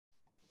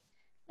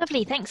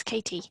Lovely, thanks,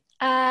 Katie.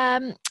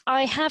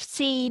 I have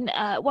seen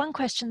one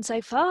question so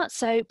far,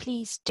 so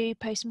please do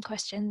post some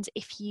questions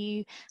if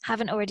you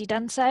haven't already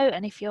done so,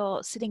 and if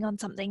you're sitting on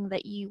something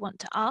that you want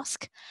to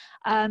ask.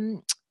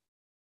 One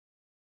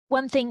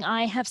thing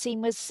I have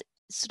seen was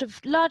sort of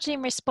largely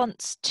in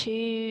response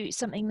to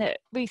something that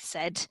Ruth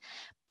said,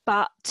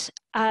 but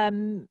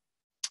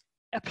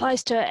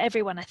applies to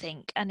everyone, I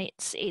think, and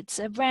it's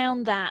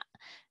around that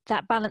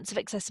balance of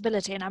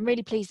accessibility. And I'm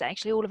really pleased that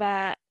actually all of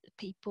our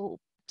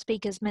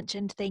speakers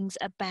mentioned things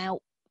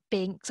about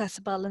being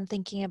accessible and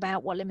thinking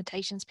about what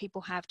limitations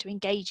people have to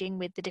engaging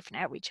with the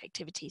different outreach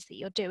activities that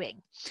you're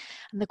doing.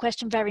 And the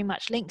question very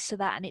much links to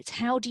that, and it's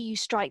how do you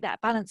strike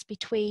that balance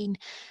between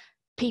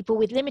people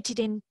with limited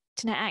internet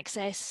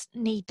access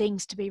need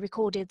things to be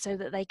recorded so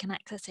that they can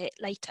access it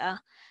later,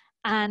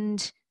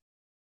 and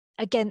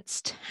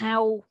against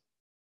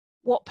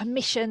what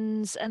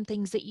permissions and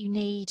things that you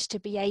need to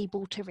be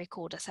able to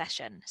record a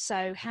session.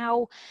 So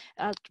how,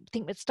 I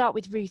think we'd start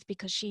with Ruth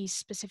because she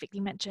specifically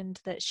mentioned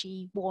that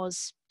she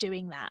was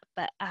doing that,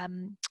 but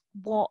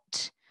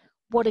what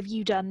have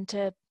you done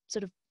to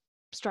sort of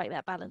strike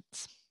that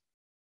balance?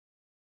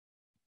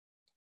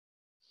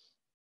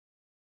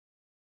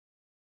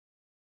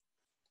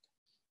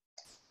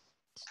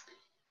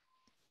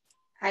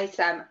 Hi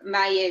Sam,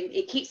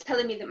 it keeps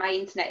telling me that my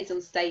internet is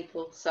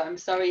unstable, so I'm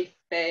sorry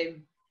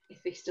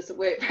if this doesn't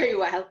work very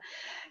well.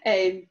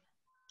 It's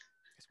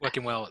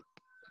working well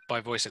by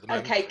voice at the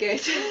moment. Okay,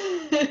 good.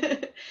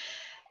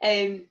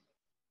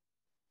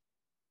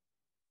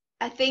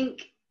 I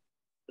think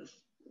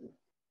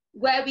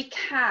where we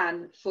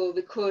can for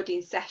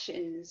recording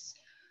sessions,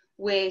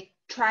 we're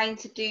trying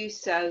to do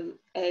so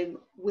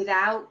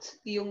without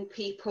the young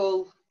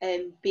people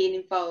being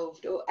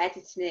involved or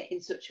editing it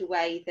in such a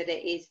way that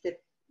it is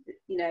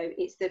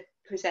it's the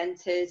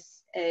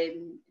presenters,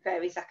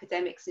 various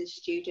academics and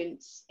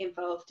students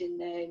involved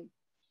in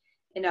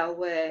our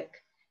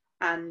work,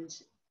 and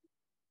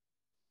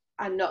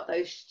not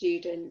those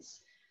students.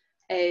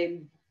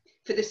 The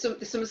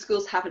summer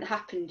schools haven't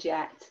happened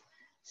yet,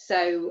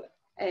 so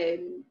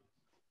it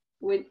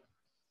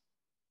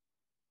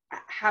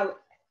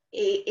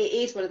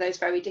is one of those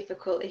very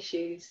difficult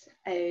issues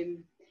to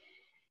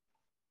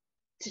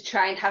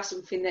try and have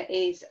something that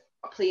is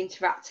properly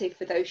interactive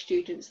for those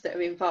students that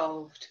are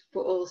involved,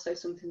 but also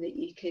something that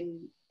you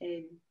can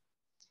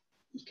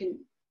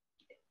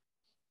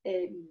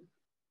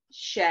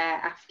share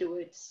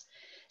afterwards.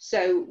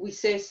 So we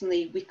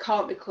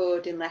can't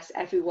record unless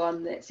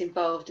everyone that's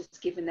involved has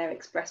given their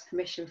express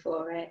permission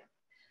for it.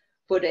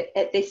 But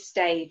at this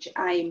stage,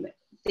 I'm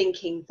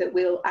thinking that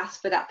we'll ask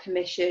for that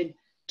permission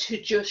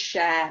to just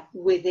share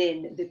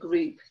within the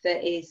group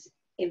that is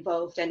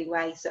involved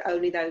anyway. So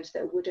only those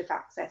that would have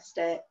accessed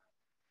it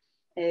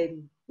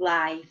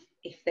live,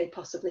 if they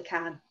possibly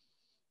can.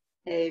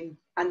 And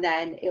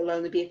then it'll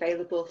only be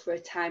available for a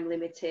time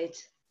limited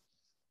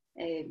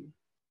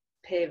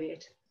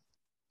period.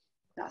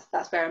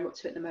 That's where I'm up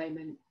to at the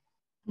moment.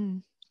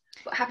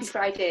 But happy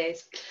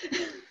Fridays.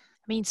 I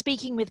mean,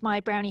 speaking with my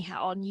brownie hat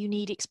on, you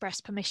need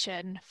express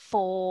permission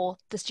for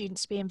the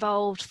students to be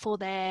involved, for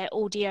their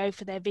audio,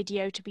 for their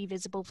video to be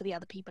visible for the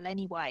other people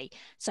anyway.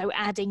 So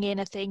adding in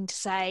a thing to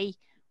say,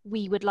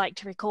 we would like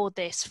to record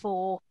this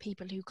for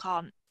people who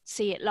can't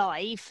see it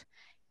live,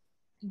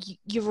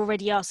 you're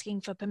already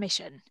asking for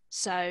permission.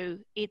 So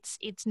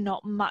it's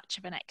not much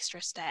of an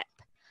extra step.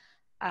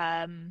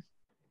 And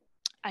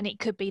it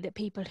could be that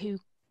people who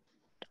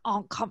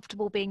aren't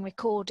comfortable being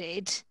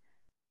recorded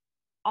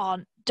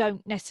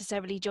don't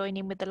necessarily join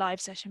in with the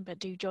live session, but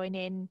do join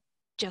in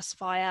just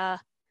via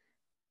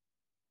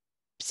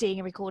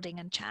seeing a recording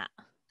and chat.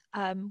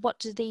 What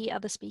do the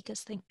other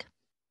speakers think?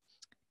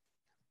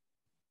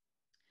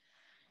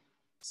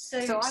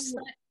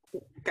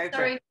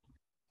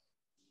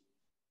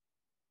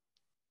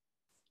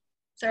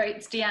 Sorry,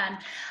 it's Dee-Ann.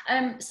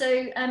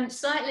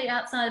 Slightly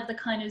outside of the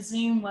kind of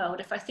Zoom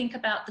world, if I think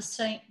about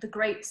the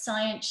Great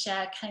Science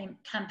Share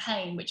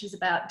campaign, which is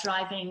about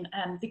driving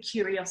the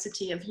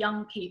curiosity of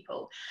young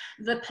people,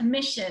 the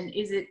permission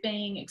is it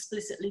being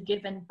explicitly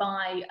given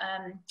by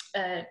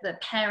the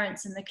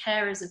parents and the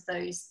carers of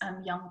those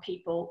young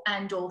people,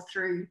 and or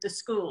through the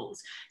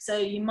schools. So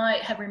you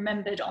might have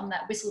remembered on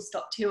that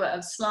whistle-stop tour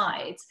of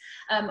slides,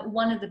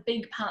 one of the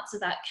big parts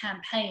of that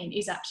campaign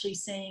is actually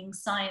seeing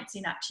science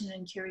in action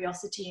and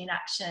curiosity in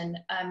action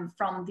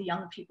from the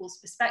young people's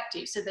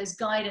perspective. So there's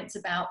guidance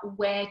about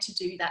where to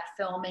do that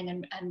filming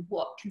and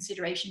what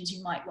considerations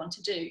you might want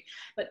to do.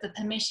 But the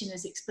permission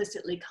is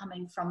explicitly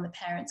coming from the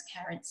parents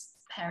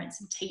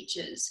and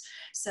teachers.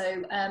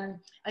 So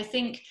I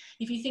think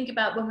if you think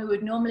about when we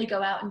would normally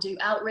go out and do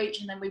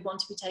outreach and then we want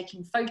to be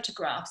taking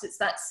photographs, it's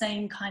that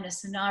same kind of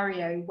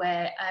scenario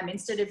where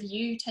instead of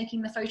you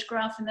taking the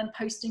photograph and then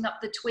posting up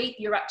the tweet,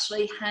 you're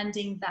actually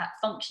handing that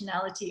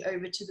functionality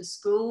over to the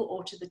school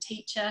or to the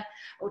teacher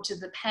or to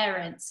the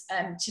parents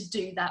to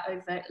do that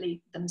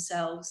overtly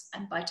themselves,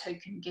 and by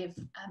token give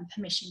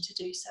permission to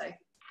do so.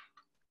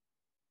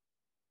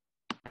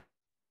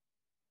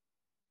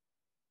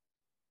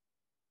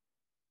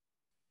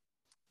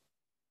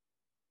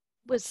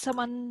 was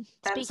someone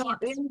speaking? So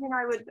the only thing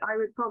I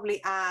would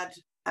probably add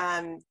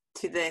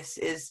to this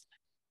is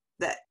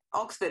that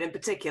Oxford in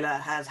particular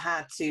has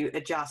had to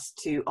adjust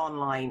to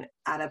online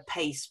at a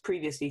pace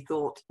previously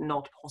thought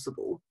not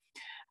possible.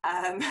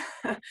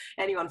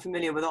 Anyone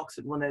familiar with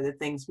Oxford will know that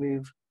things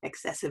move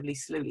excessively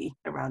slowly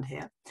around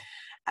here.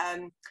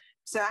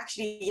 So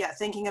actually, yeah,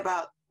 thinking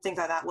about things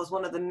like that was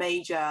one of the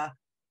major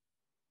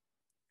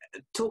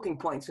talking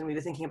points when we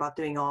were thinking about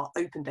doing our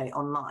open day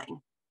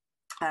online.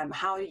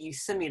 How do you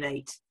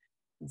simulate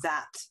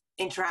that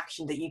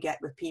interaction that you get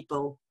with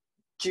people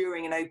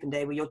during an open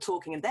day where you're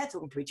talking and they're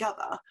talking to each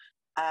other,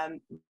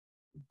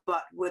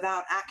 but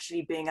without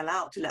actually being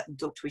allowed to let them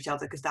talk to each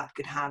other, because that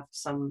could have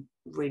some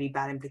really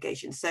bad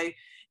implications. So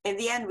in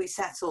the end, we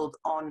settled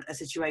on a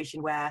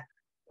situation where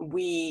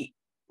we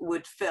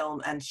would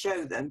film and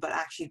show them, but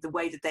actually the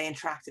way that they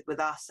interacted with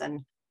us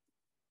and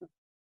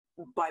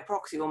by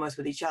proxy almost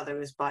with each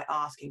other is by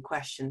asking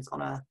questions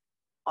on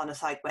a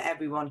site where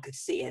everyone could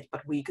see it,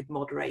 but we could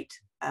moderate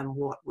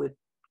what would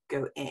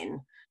go in.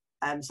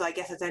 So I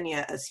guess it's only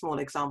a small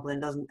example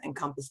and doesn't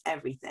encompass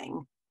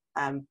everything.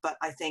 But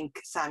I think,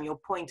 Sam, your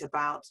point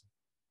about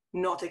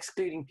not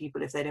excluding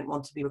people if they don't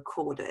want to be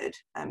recorded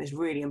is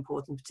really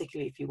important,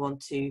 particularly if you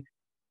want to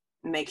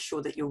make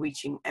sure that you're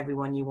reaching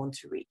everyone you want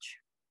to reach.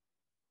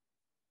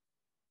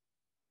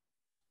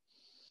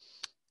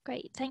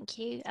 Great, thank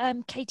you.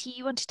 Katie,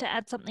 you wanted to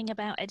add something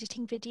about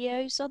editing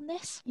videos on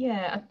this?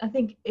 Yeah, I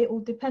think it will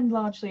depend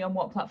largely on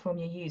what platform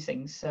you're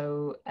using.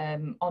 So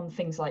on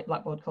things like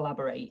Blackboard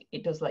Collaborate,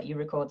 it does let you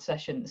record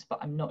sessions, but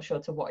I'm not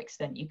sure to what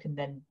extent you can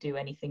then do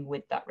anything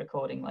with that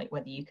recording, like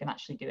whether you can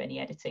actually do any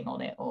editing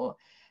on it or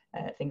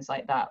things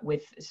like that.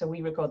 So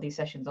we record these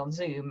sessions on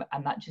Zoom,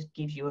 and that just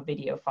gives you a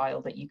video file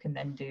that you can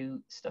then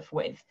do stuff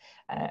with.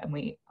 And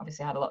we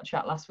obviously had a lot of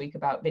chat last week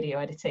about video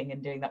editing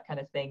and doing that kind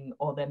of thing,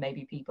 or there may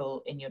be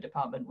people in your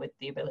department with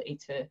the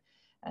ability to,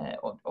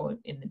 or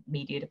in the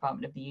media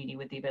department of the uni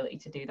with the ability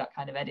to do that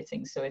kind of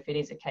editing. So if it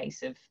is a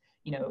case of,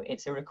 you know,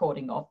 it's a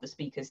recording of the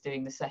speakers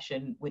doing the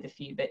session with a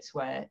few bits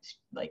where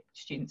like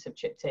students have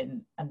chipped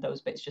in and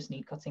those bits just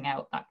need cutting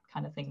out, that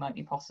kind of thing might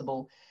be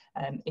possible.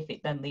 If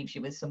it then leaves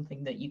you with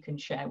something that you can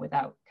share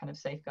without kind of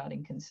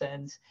safeguarding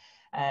concerns.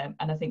 And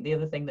I think the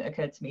other thing that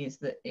occurred to me is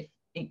that if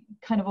it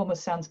kind of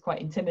almost sounds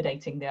quite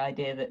intimidating, the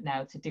idea that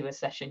now to do a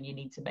session you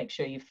need to make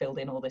sure you've filled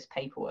in all this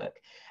paperwork,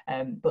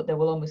 but there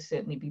will almost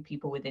certainly be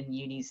people within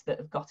unis that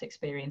have got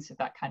experience of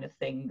that kind of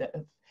thing, that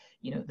have,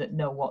 you know, that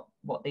know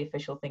what the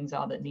official things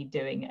are that need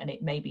doing, and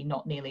it may be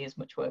not nearly as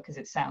much work as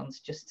it sounds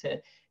just to,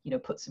 you know,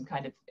 put some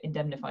kind of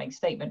indemnifying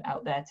statement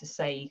out there to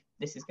say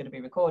this is going to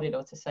be recorded,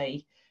 or to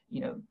say,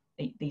 you know,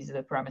 these are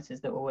the parameters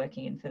that we're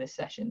working in for this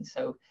session.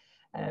 So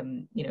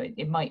you know,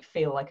 it might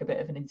feel like a bit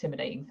of an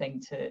intimidating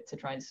thing to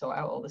try and sort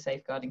out all the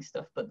safeguarding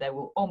stuff, but there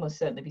will almost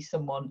certainly be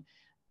someone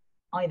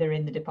either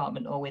in the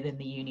department or within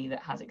the uni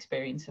that has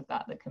experience of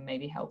that can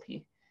maybe help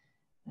you.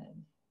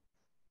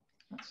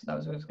 That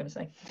was what I was going to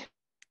say.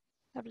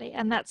 Lovely.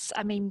 And that's,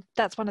 I mean,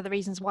 that's one of the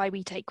reasons why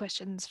we take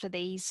questions for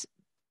these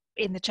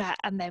in the chat,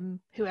 and then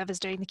whoever's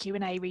doing the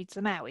Q&A reads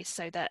them out, is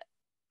so that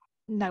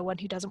no one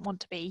who doesn't want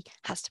to be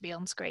has to be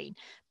on screen.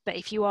 But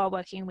if you are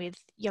working with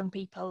young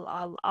people,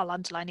 I'll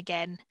underline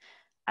again,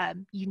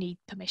 you need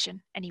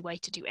permission anyway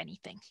to do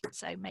anything.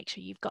 So make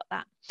sure you've got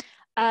that.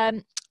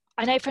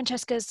 I know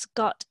Francesca's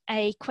got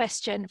a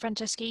question.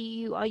 Francesca,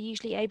 you are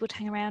usually able to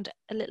hang around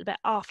a little bit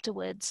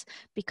afterwards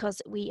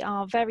because we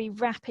are very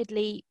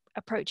rapidly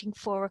approaching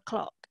 4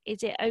 o'clock.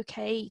 Is it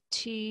okay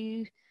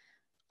to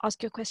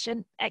ask your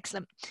question?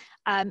 Excellent.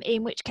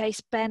 In which case,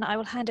 Ben, I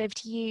will hand over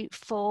to you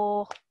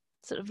for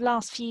sort of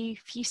last few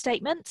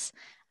statements,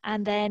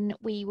 and then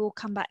we will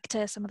come back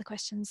to some of the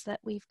questions that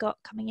we've got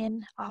coming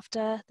in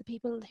after the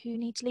people who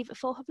need to leave at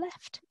 4 have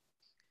left.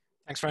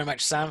 Thanks very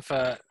much, Sam,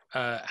 for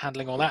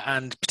handling all that,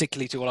 and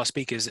particularly to all our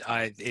speakers.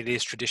 It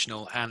is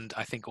traditional and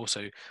I think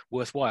also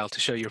worthwhile to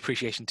show your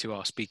appreciation to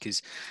our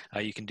speakers.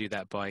 You can do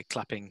that by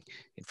clapping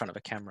in front of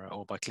a camera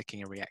or by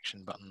clicking a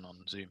reaction button on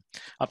Zoom.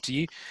 Up to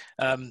you.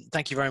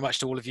 Thank you very much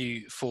to all of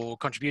you for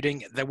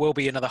contributing. There will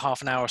be another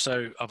half an hour or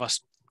so of us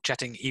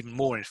chatting even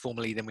more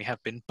informally than we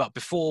have been. But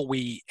before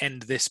we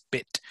end this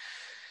bit,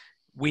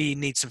 we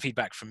need some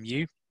feedback from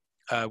you.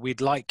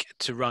 We'd like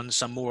to run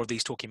some more of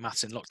these Talking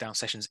Maths in Lockdown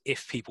sessions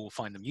if people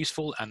find them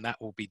useful, and that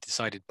will be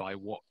decided by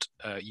what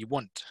you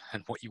want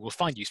and what you will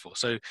find useful.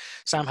 So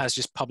Sam has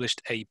just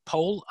published a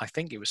poll. I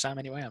think it was Sam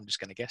anyway. I'm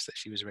just going to guess that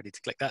she was ready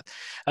to click that.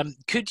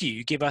 Could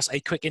you give us a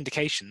quick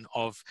indication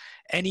of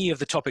any of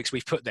the topics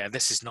we've put there?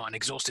 This is not an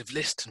exhaustive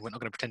list and we're not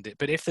going to pretend it,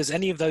 but if there's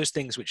any of those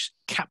things which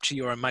capture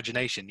your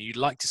imagination, you'd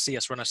like to see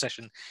us run a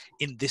session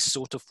in this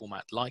sort of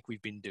format like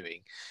we've been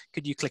doing,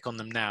 could you click on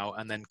them now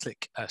and then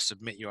click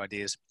submit your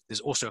ideas?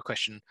 There's also a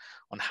question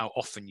on how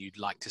often you'd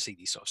like to see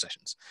these sort of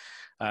sessions.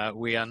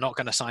 We are not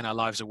going to sign our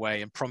lives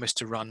away and promise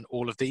to run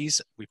all of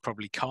these. We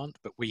probably can't,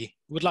 but we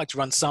would like to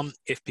run some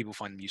if people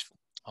find them useful.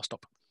 I'll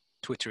stop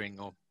twittering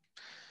or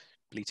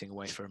bleating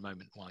away for a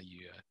moment while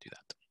you do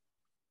that.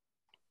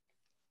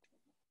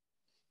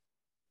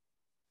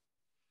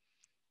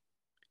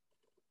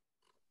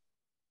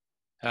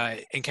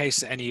 In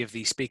case any of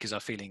the speakers are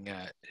feeling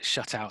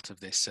shut out of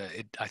this,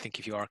 I think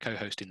if you are a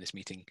co-host in this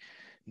meeting,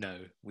 no,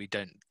 we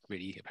don't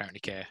really apparently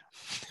care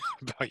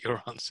about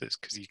your answers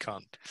because you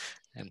can't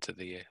enter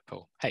the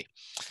poll. Hey.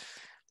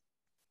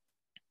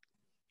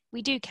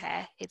 We do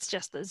care. It's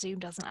just that Zoom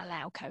doesn't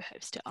allow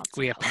co-hosts to answer.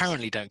 We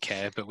apparently don't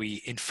care, but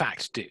we in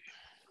fact do.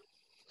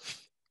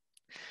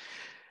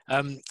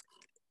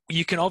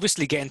 You can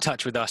obviously get in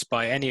touch with us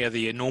by any of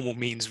the normal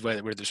means,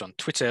 whether it's on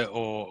Twitter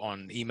or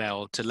on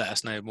email, to let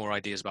us know more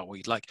ideas about what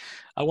you'd like.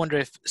 I wonder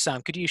if,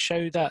 Sam, could you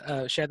show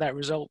that, share that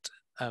result?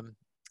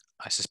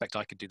 I suspect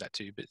I could do that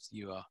too, but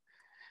you are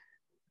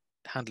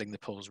handling the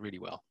polls really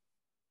well.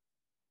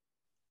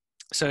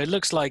 So it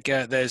looks like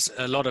there's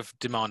a lot of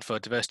demand for a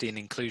diversity and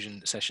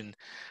inclusion session,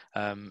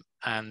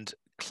 and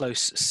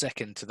close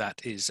second to that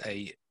is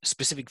a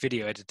specific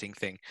video editing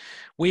thing.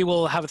 We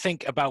will have a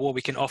think about what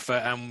we can offer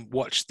and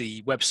watch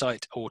the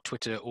website or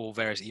Twitter or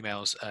various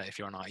emails if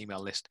you're on our email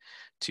list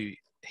to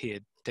hear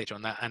data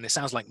on that. And it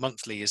sounds like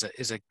monthly is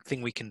a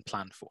thing we can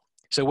plan for.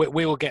 So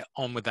we will get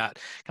on with that.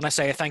 Can I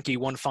say a thank you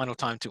one final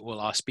time to all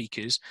our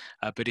speakers?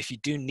 But if you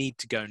do need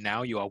to go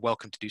now, you are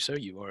welcome to do so.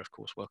 You are, of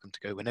course, welcome to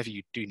go whenever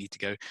you do need to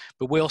go.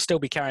 But we'll still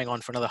be carrying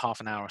on for another half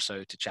an hour or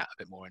so to chat a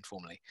bit more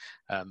informally.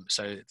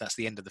 So that's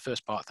the end of the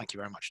first part. Thank you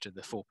very much to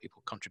the 4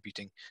 people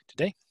contributing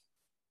today.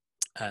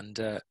 And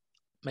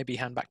maybe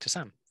hand back to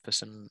Sam for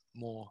some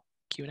more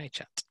Q&A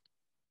chat.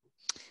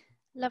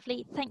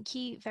 Lovely. Thank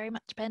you very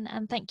much, Ben.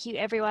 And thank you,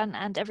 everyone,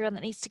 and everyone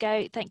that needs to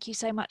go. Thank you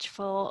so much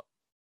for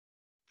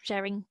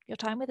sharing your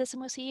time with us, and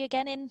we'll see you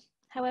again in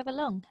however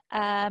long.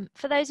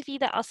 For those of you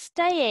that are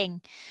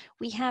staying,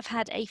 we have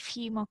had a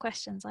few more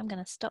questions. I'm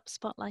going to stop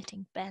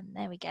spotlighting Ben.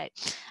 There we go.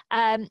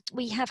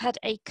 We have had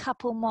a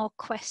couple more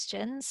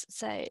questions.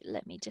 So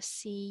let me just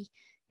see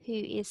who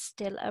is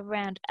still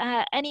around.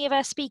 Any of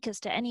our speakers,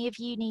 do any of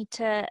you need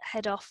to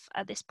head off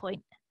at this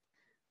point?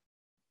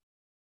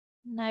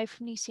 No,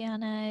 from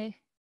Luciano.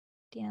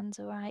 Dee-Ann's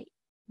all right.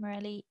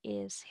 Mareli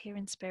is here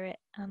in spirit,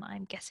 and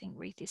I'm guessing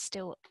Ruth is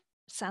still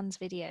sans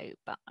video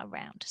but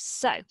around.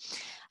 So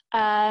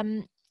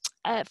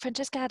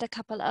Francesca had a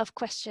couple of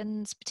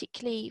questions,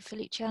 particularly for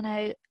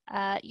Luciano.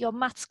 Your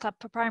maths club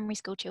for primary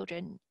school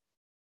children,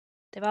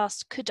 they've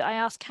asked, could I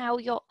ask how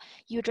you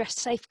addressed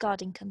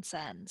safeguarding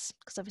concerns?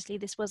 Because obviously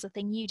this was a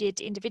thing you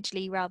did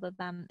individually rather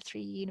than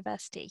through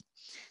university.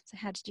 So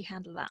how did you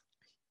handle that?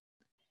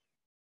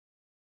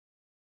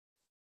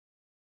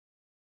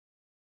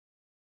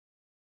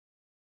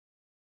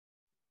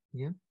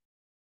 Yeah.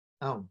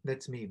 Oh,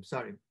 that's me.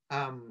 Sorry.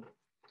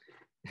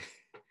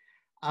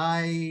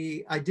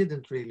 I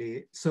didn't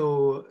really.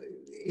 So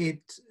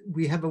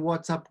we have a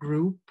WhatsApp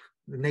group,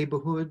 the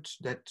neighborhood,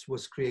 that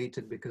was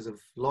created because of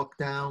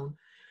lockdown.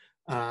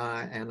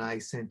 And I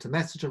sent a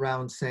message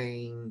around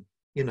saying,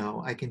 you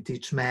know, I can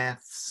teach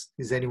maths.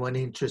 Is anyone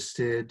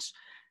interested?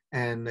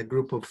 And a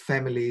group of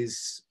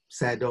families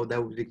said, oh,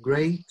 that would be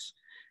great.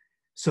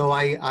 So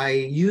I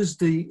used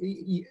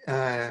the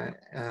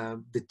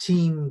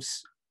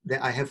teams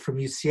that I have from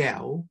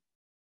UCL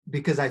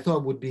because I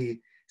thought would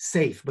be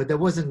safe, but there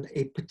wasn't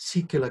a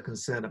particular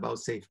concern about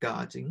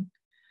safeguarding.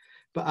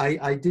 But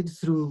I did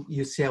through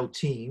UCL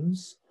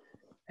Teams,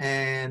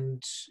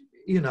 and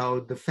you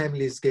know, the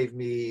families gave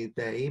me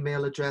their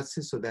email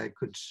addresses so that I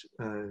could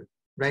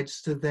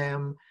register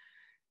them,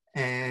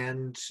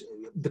 and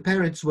the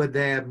parents were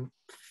there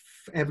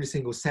every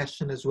single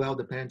session as well.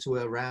 The parents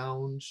were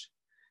around,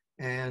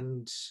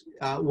 and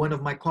one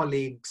of my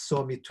colleagues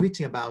saw me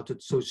tweeting about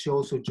it, so she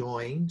also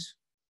joined.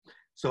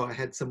 So I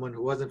had someone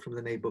who wasn't from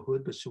the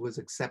neighborhood, but she was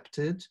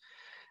accepted.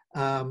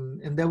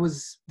 And that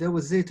was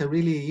it. I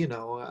really, you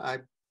know,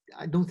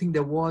 I don't think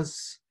there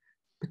was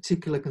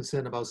particular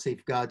concern about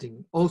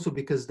safeguarding, also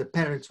because the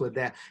parents were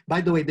there.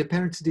 By the way, the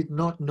parents did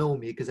not know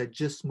me because I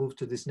just moved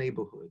to this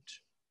neighborhood.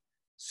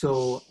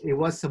 So it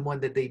was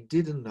someone that they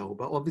didn't know.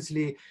 But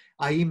obviously,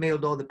 I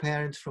emailed all the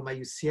parents from my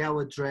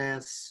UCL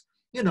address,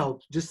 you know,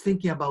 just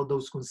thinking about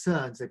those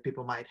concerns that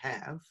people might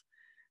have.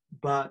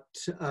 But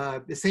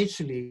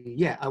essentially,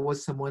 yeah, I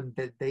was someone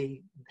that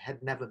they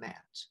had never met.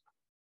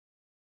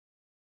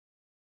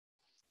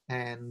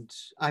 And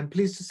I'm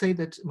pleased to say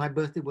that my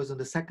birthday was on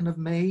the 2nd of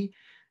May,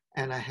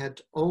 and I had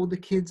all the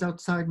kids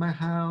outside my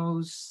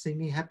house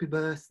singing happy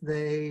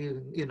birthday,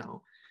 you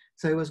know,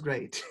 so it was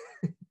great.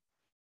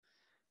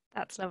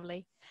 That's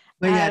lovely.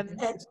 But yeah,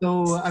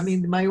 so I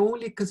mean, my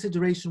only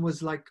consideration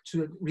was like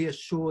to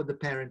reassure the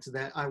parents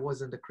that I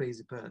wasn't a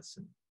crazy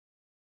person.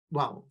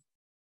 Wow.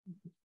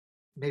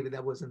 Maybe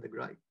that wasn't the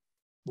right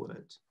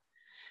word.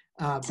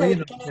 But you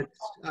know,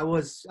 I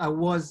was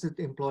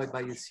employed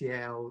by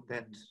UCL,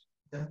 that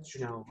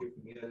you know,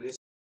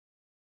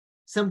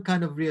 some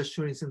kind of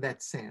reassurance in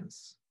that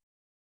sense.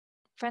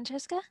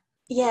 Francesca?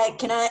 Yeah,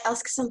 can I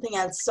ask something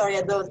else? Sorry,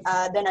 I don't.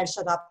 Then I'll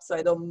shut up so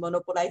I don't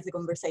monopolize the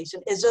conversation.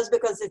 It's just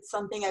because it's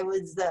something I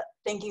was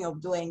thinking of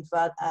doing,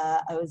 but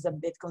I was a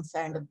bit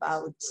concerned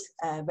about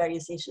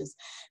various issues.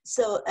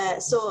 So,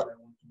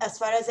 as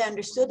far as I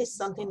understood, it's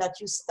something that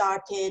you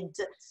started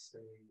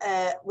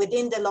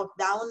within the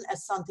lockdown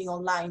as something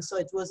online. So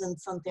it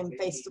wasn't something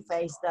face to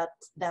face that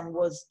then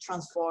was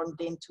transformed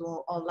into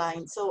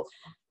online. So,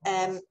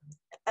 I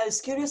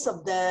was curious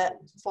of the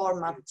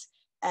format.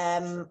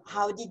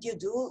 How did you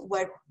do?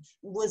 Where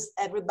was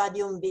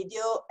everybody on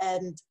video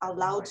and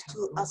allowed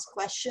to ask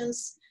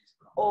questions,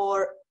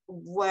 or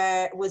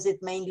where was it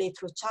mainly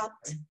through chat?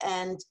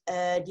 And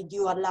did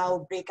you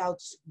allow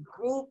breakout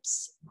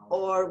groups,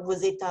 or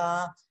was it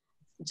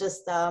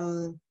just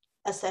a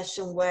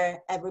session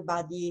where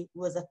everybody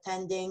was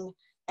attending?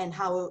 And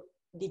how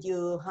did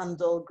you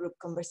handle group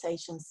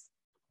conversations?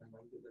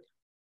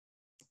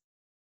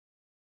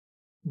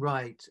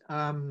 Right.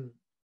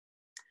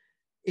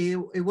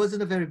 It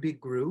wasn't a very big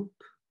group.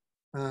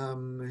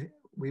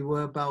 We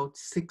were about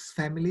 6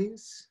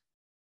 families.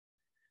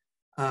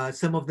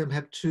 Some of them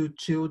have 2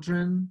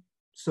 children,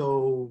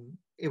 so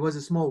it was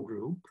a small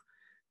group.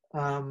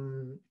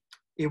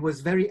 It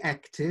was very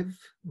active.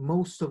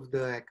 Most of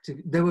the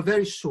activity, they were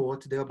very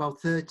short. They were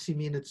about 30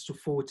 minutes to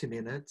 40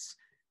 minutes.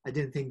 I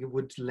didn't think it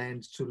would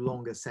lend to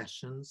longer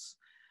sessions.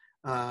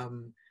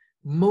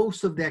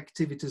 Most of the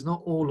activities,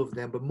 not all of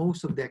them, but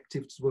most of the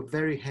activities were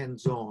very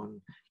hands-on,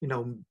 you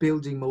know,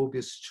 building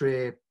Mobius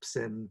strips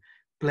and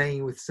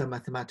playing with some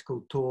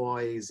mathematical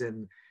toys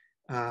and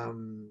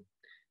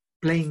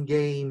playing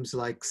games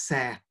like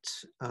SAT.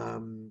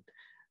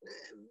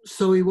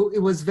 So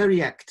it was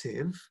very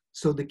active.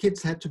 So the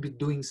kids had to be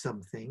doing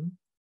something.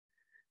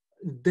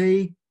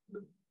 The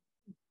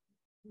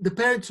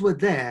parents were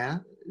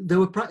there. They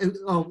were,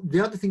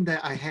 the other thing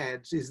that I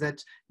had is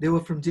that they were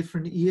from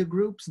different year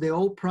groups. They're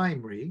all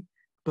primary,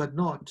 but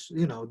not,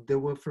 you know, they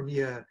were from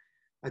year,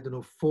 I don't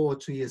know, 4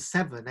 to year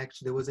 7.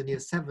 Actually, there was a year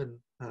 7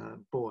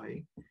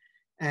 boy.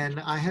 And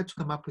I had to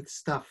come up with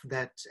stuff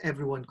that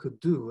everyone could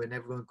do and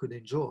everyone could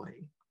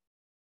enjoy.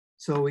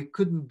 So it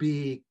couldn't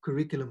be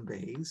curriculum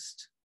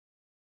based.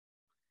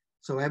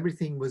 So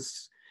everything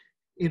was,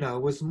 you know,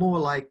 was more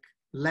like,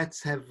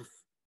 let's have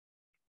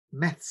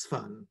maths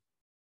fun.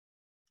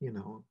 You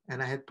know,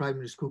 and I had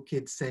primary school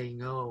kids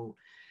saying, oh,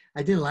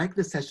 I didn't like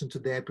the session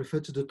today. I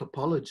prefer to do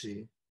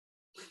topology.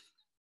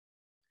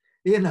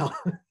 You know,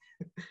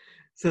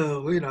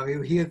 so, you know,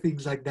 you hear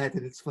things like that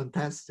and it's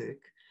fantastic.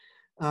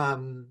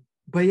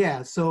 But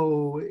yeah,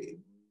 so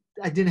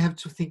I didn't have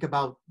to think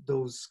about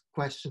those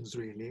questions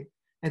really.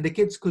 And the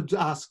kids could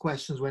ask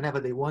questions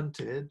whenever they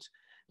wanted.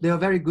 They were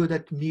very good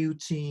at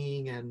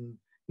muting and,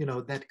 you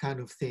know, that kind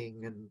of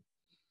thing.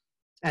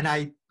 And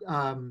I,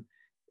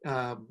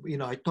 you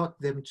know, I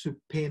taught them to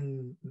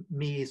pin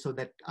me so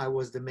that I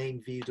was the main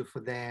video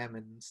for them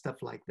and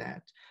stuff like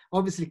that.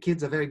 Obviously,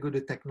 kids are very good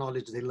at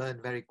technology. They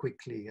learn very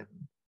quickly. And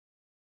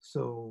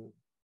so,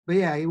 but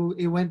yeah,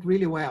 it went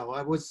really well.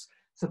 I was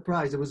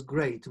surprised. It was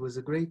great. It was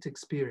a great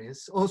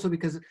experience. Also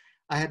because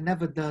I had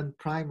never done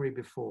primary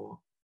before.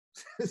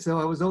 So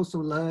I was also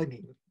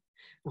learning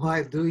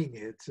while doing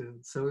it.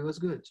 And so it was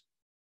good.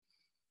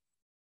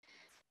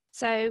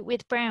 So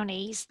with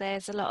brownies,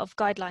 there's a lot of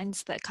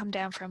guidelines that come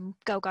down from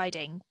Girl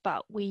Guiding,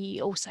 but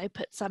we also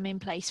put some in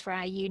place for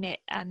our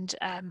unit. And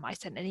I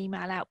sent an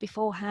email out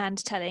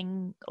beforehand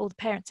telling all the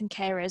parents and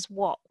carers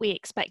what we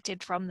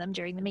expected from them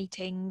during the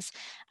meetings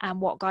and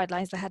what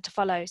guidelines they had to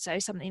follow. So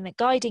something that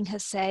Guiding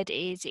has said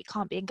is it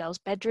can't be in girls'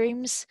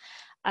 bedrooms.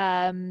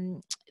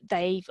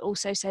 They've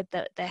also said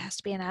that there has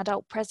to be an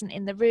adult present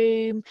in the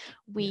room.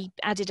 We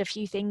added a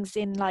few things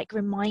in, like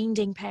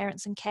reminding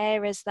parents and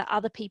carers that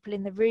other people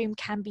in the room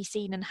can be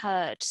seen and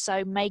heard.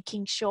 So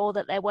making sure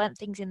that there weren't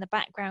things in the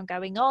background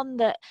going on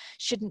that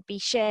shouldn't be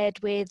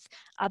shared with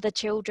other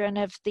children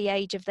of the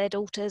age of their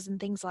daughters and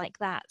things like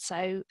that.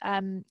 So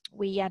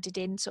we added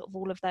in sort of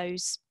all of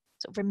those,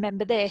 sort of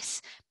remember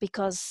this,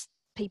 because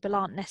people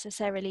aren't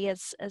necessarily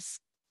as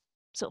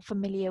sort of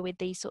familiar with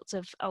these sorts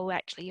of, oh,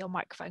 actually your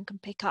microphone can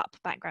pick up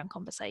background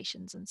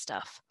conversations and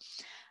stuff.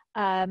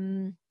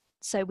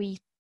 So we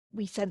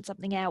sent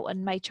something out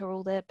and made sure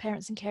all the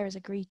parents and carers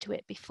agreed to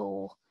it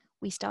before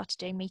we started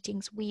doing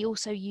meetings. We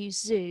also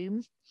use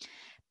Zoom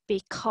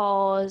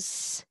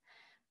because,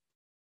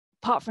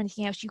 apart from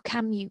anything else, you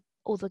can mute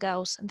all the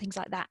girls and things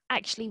like that.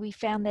 Actually, we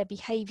found their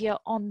behaviour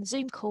on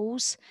Zoom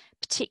calls,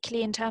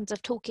 particularly in terms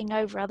of talking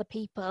over other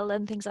people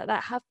and things like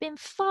that, have been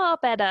far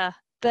better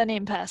than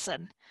in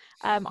person.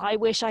 I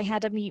wish I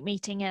had a mute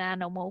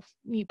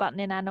button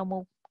in our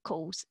normal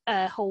calls,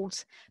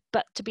 halls,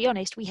 but to be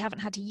honest, we haven't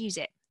had to use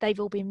it. They've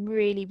all been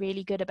really,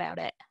 really good about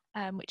it,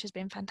 which has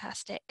been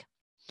fantastic.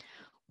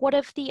 What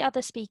have the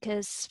other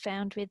speakers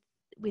found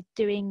with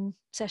doing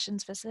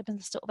sessions for sort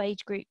of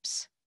age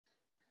groups?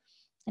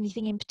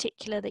 Anything in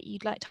particular that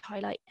you'd like to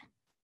highlight?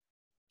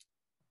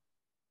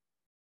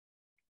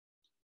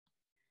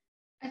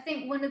 I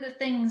think one of the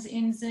things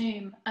in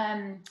Zoom,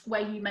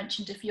 where you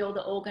mentioned if you're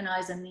the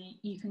organizer and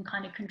you can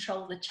kind of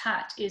control the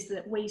chat, is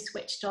that we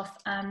switched off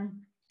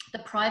the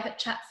private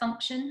chat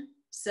function.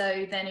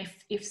 So then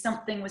if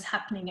something was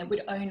happening, it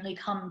would only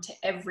come to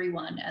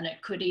everyone, and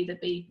it could either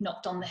be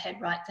knocked on the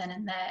head right then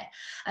and there.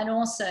 And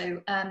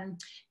also,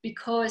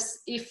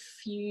 because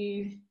if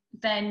you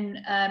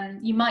then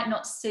you might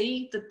not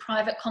see the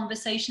private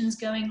conversations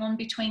going on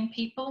between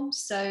people.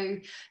 So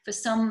for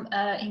some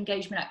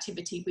engagement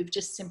activity, we've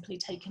just simply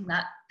taken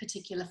that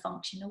particular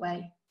function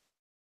away.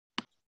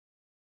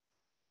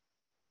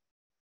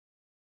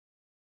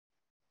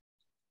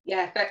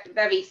 Yeah,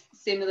 very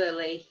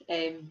similarly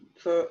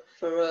for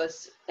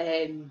us,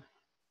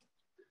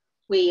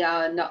 we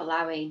are not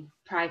allowing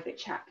private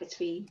chat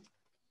between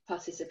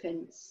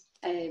participants,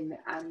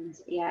 and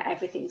yeah,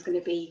 everything's going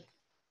to be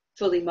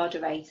fully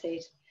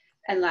moderated.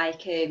 And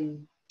like the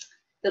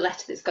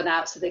letter that's gone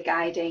out, so the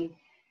guiding,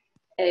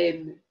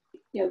 you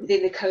know,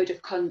 within the code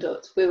of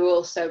conduct, we're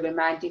also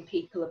reminding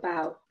people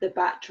about the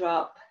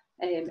backdrop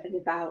and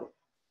about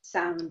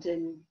sound,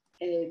 and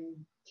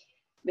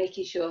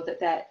making sure that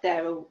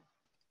they're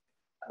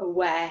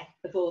aware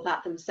of all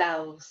that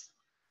themselves.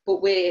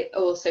 But we're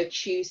also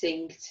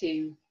choosing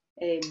to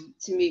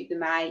mute the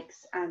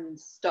mics and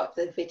stop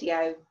the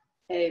video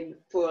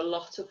for a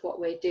lot of what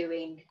we're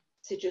doing,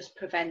 to just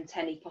prevent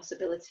any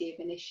possibility of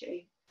an issue.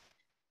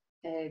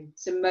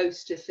 So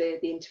most of the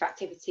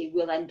interactivity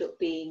will end up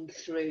being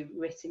through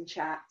written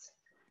chat.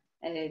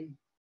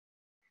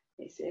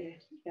 It's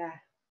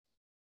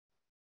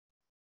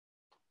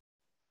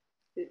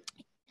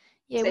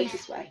yeah,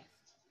 safest way.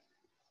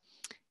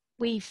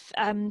 We've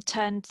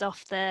turned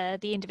off the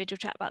individual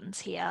chat buttons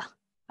here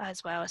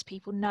as well, as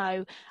people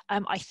know.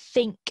 I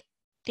think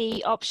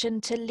the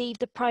option to leave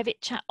the private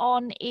chat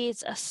on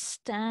is a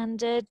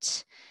standard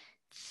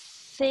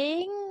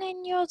thing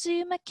in your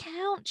Zoom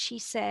account, she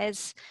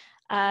says,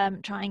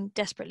 trying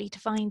desperately to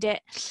find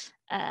it.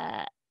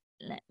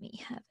 Let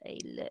me have a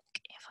look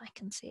if I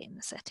can see it in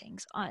the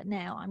settings.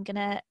 Now I'm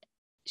gonna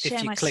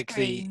share my screen.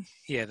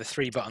 If you click the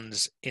three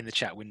buttons in the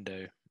chat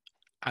window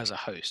as a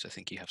host, I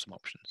think you have some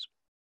options.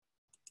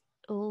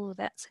 Oh,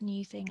 that's a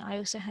new thing. I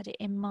also had it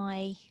in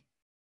my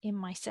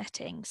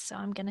settings, so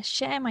I'm going to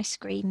share my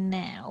screen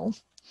now.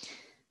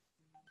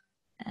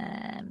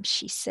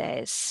 She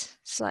says,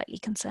 slightly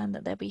concerned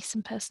that there'll be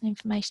some personal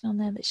information on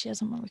there that she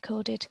doesn't want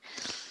recorded.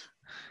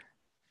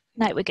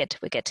 No, we're good.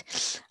 We're good.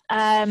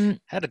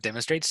 How to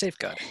demonstrate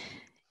safeguard.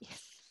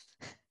 Yes.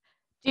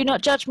 Do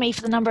not judge me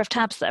for the number of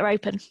tabs that are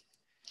open.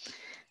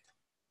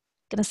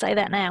 Going to say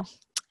that now.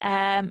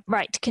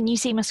 Right, can you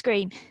see my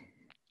screen?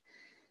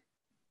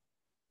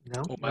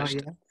 No, almost.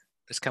 not yet.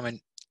 It's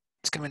coming.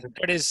 It's coming. There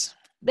it is.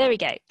 There we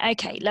go.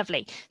 Okay,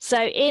 lovely.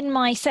 So in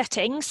my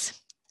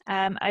settings,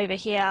 over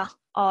here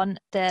on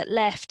the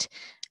left,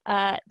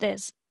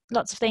 there's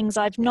lots of things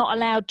I've not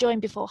allowed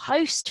join before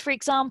host, for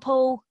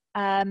example.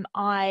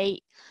 I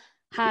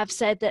have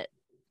said that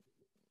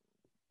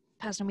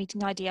personal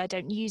meeting ID, I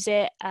don't use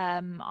it.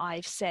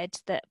 I've said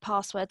that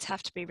passwords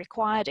have to be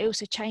required. I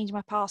also changed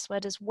my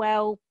password as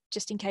well,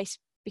 just in case,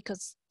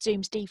 because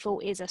Zoom's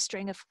default is a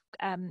string of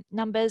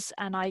numbers,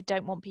 and I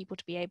don't want people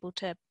to be able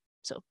to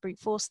sort of brute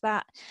force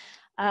that.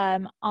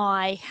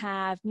 I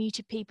have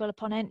muted people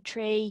upon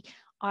entry.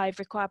 I've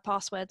required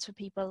passwords for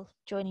people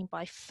joining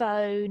by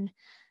phone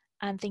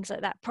and things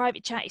like that.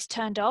 Private chat is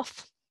turned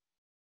off.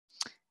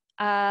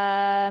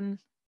 I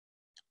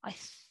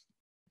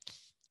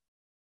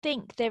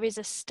think there is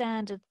a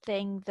standard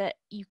thing that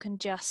you can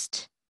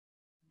just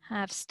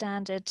have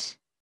standard.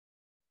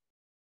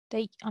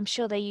 I'm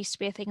sure there used to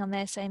be a thing on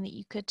there saying that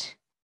you could.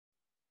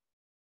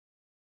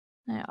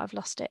 No, I've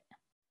lost it.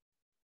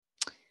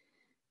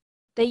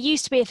 There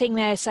used to be a thing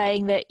there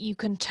saying that you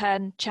can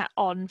turn chat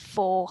on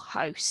for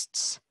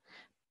hosts,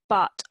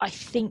 but I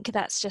think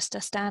that's just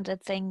a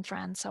standard thing,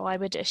 Fran. So I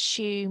would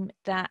assume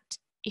that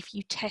if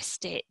you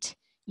test it,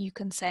 you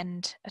can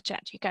send a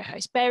chat to your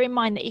co-host. Bear in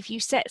mind that if you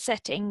set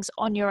settings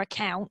on your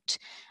account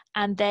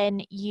and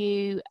then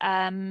you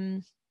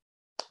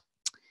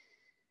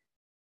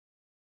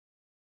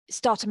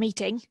start a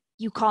meeting,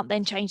 you can't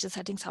then change the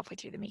settings halfway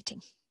through the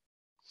meeting.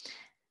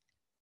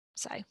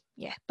 So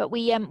yeah, but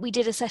we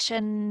did a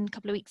session a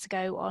couple of weeks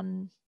ago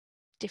on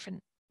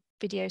different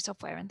video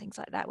software and things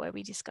like that, where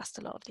we discussed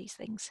a lot of these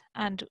things,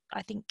 and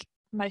I think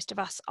most of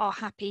us are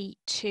happy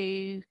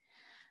to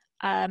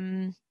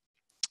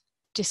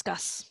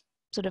discuss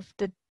sort of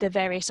the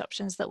various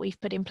options that we've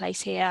put in place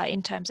here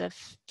in terms of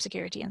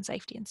security and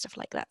safety and stuff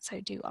like that.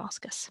 So do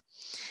ask us.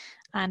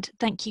 And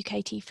thank you,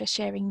 Katie, for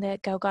sharing the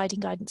Girl Guiding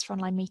guidance for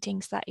online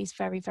meetings. That is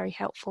very, very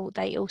helpful.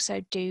 They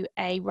also do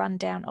a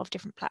rundown of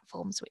different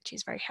platforms, which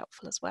is very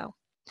helpful as well.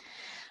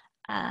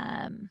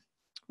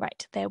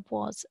 Right, there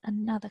was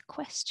another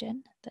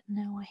question that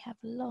now I have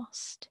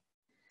lost.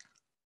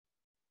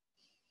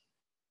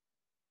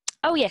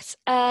 Oh yes,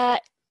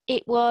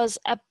 it was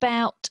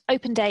about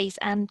open days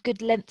and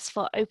good lengths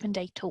for open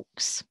day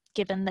talks,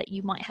 given that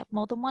you might have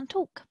more than one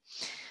talk.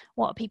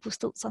 What are people's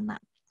thoughts on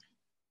that?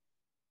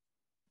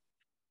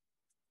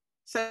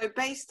 So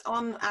based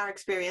on our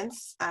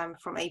experience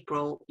from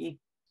April, you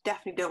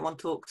definitely don't want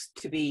talks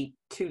to be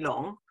too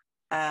long.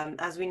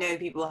 As we know,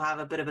 people have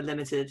a bit of a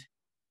limited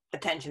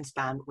attention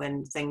span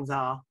when things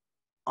are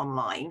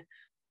online.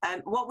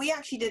 What we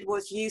actually did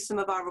was use some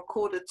of our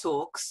recorded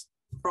talks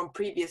from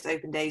previous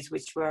open days,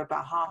 which were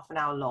about half an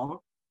hour long.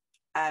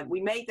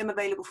 We made them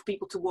available for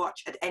people to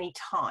watch at any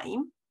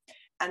time.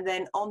 And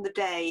then on the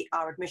day,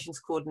 our admissions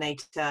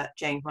coordinator,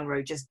 James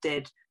Monroe, just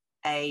did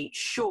a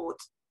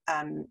short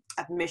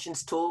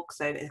admissions talk,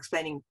 so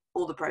explaining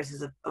all the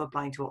process of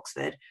applying to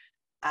Oxford,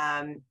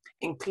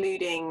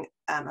 including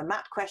a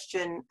MAT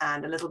question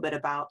and a little bit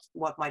about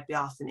what might be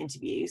asked in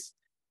interviews.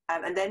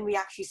 And then we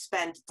actually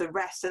spent the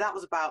rest, so that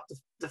was about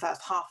the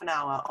first half an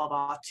hour of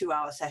our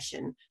 2-hour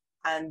session,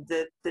 and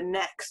the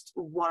next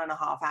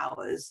 1.5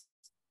 hours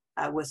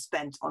was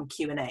spent on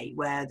Q&A,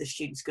 where the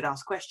students could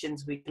ask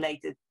questions. We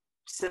collated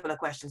similar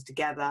questions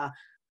together,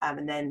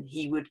 and then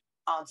he would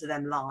answer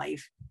them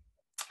live.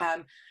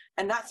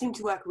 And that seemed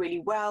to work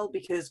really well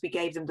because we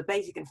gave them the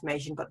basic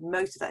information, but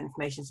most of that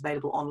information is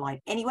available online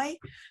anyway.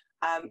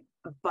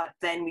 But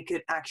then we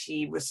could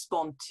actually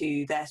respond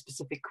to their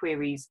specific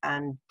queries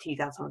and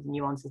tease out some of the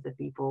nuances that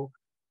people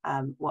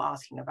were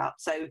asking about.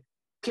 So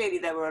clearly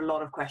there were a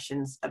lot of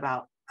questions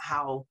about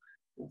how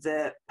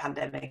the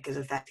pandemic is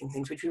affecting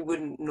things, which we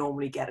wouldn't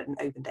normally get at an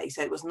open day.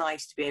 So it was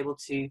nice to be able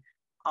to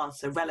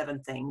answer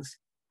relevant things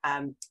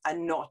and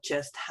not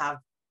just have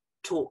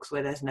talks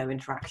where there's no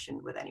interaction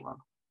with anyone.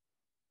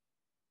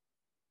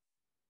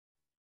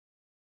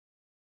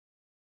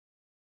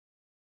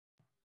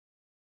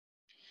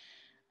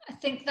 I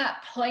think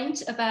that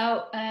point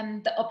about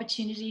the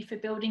opportunity for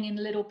building in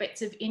little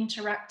bits of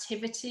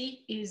interactivity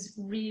is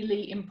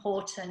really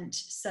important.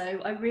 So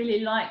I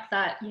really like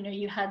that, you know,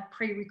 you had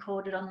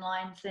pre-recorded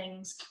online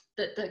things,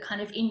 that the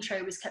kind of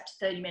intro was kept to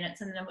 30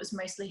 minutes and then it was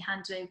mostly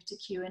handed over to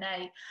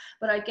Q&A.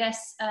 But I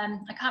guess,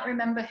 I can't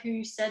remember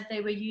who said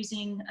they were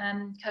using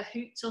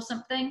Kahoots or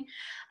something.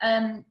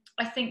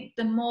 I think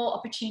the more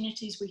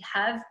opportunities we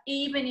have,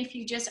 even if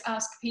you just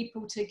ask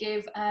people to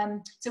give,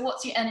 so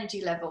what's your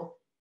energy level?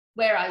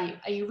 Where are you?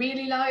 Are you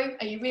really low?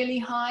 Are you really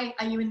high?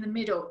 Are you in the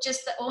middle?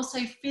 Just that also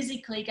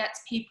physically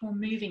gets people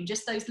moving.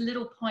 Just those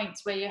little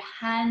points where you're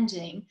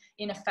handing,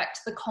 in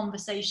effect, the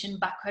conversation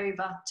back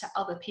over to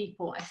other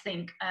people. I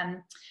think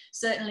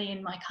certainly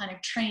in my kind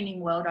of training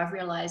world, I've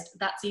realized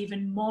that's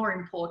even more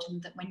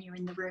important than when you're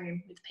in the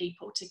room with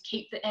people, to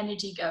keep the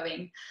energy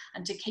going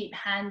and to keep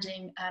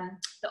handing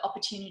the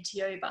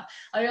opportunity over.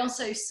 I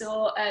also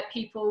saw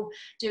people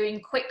doing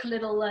quick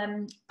little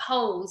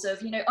polls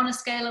of, you know, on a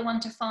scale of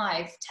 1 to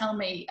 5, tell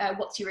me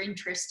what's your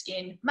interest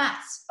in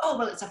maths? Oh,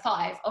 well, it's a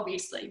 5,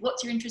 obviously.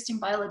 What's your interest in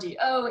biology?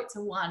 Oh, it's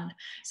a 1.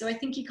 So I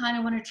think you kind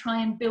of want to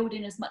try and build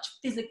in as much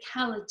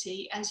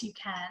physicality as you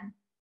can.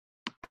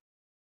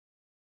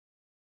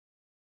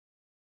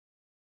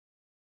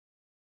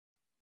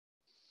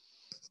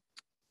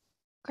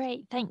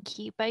 Great, thank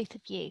you, both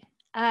of you.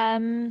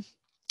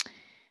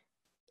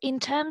 In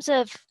terms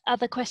of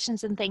other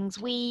questions and things,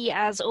 we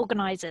as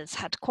organisers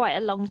had quite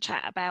a long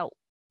chat about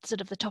sort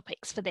of the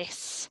topics for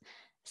this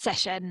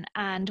session,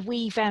 and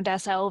we found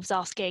ourselves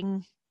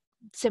asking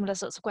similar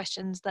sorts of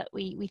questions that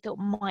we thought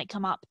might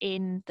come up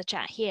in the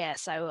chat here.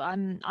 So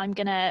I'm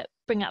going to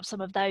bring up some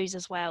of those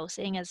as well,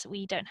 seeing as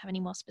we don't have any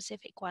more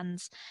specific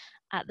ones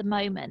at the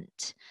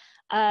moment,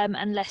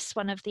 unless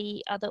one of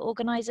the other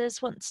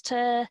organisers wants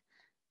to.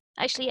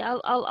 Actually,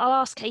 I'll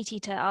ask Katie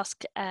to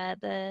ask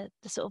the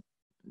sort of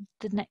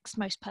the next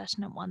most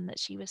pertinent one that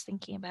she was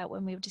thinking about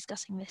when we were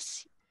discussing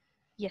this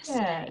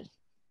yesterday. Yeah.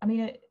 I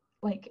mean,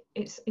 like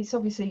it's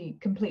obviously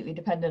completely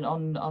dependent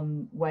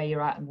on where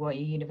you're at and where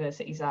your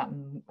university's at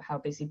and how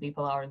busy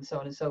people are and so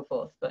on and so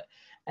forth. But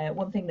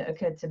one thing that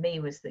occurred to me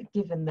was that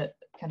given that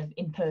kind of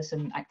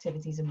in-person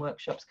activities and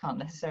workshops can't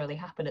necessarily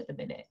happen at the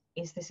minute,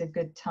 is this a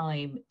good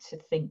time to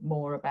think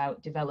more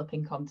about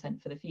developing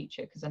content for the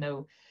future? Because I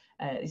know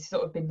it's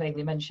sort of been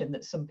vaguely mentioned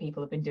that some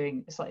people have been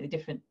doing a slightly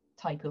different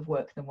type of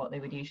work than what they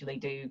would usually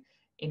do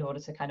in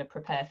order to kind of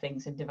prepare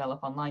things and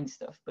develop online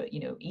stuff. But, you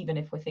know, even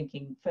if we're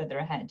thinking further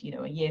ahead, you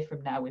know, a year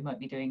from now, we might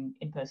be doing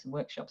in-person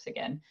workshops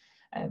again.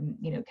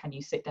 You know, can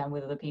you sit down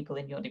with other people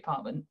in your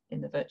department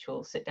in the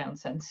virtual sit down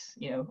sense,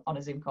 you know, on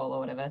a Zoom call or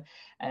whatever,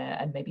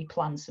 and maybe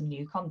plan some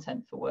new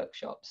content for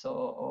workshops,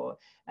 or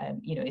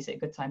you know, is it a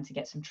good time to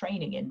get some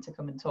training in to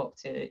come and talk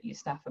to your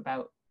staff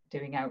about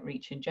doing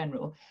outreach in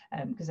general?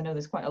 Because I know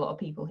there's quite a lot of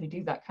people who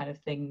do that kind of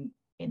thing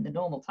in the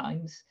normal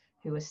times,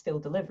 who are still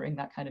delivering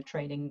that kind of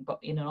training, but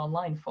in an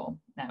online form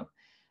now.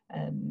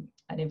 And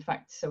in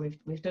fact, so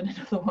we've done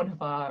another one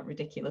of our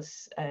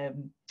ridiculous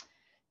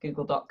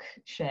Google Doc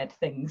shared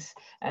things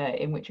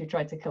in which we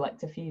tried to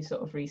collect a few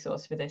sort of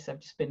resource for this.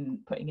 I've just been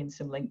putting in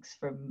some links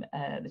from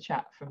the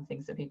chat from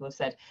things that people have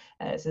said.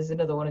 So there's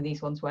another one of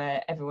these ones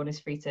where everyone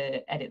is free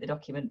to edit the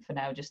document for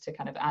now, just to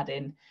kind of add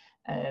in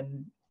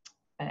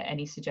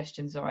any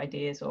suggestions or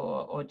ideas,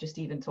 or just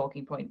even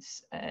talking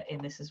points in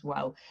this as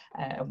well.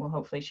 And we'll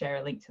hopefully share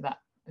a link to that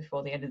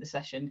before the end of the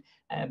session,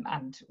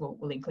 and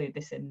we'll include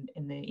this in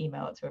the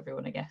email to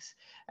everyone, I guess.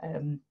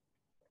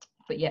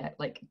 yeah,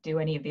 like, do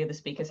any of the other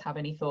speakers have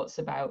any thoughts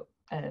about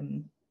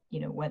you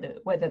know,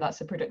 whether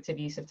that's a productive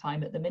use of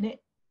time at the minute?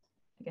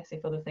 I guess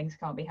if other things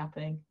can't be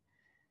happening.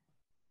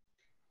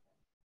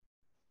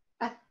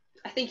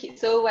 I think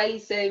it's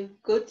always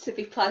good to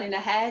be planning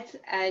ahead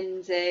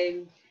and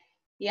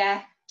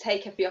yeah,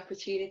 take every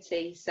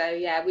opportunity. So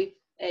yeah, we've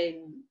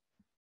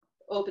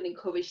all been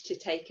encouraged to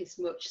take as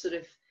much sort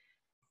of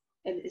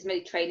as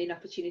many training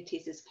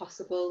opportunities as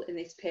possible in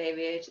this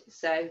period.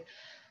 So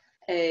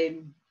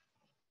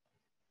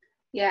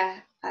yeah,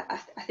 I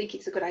think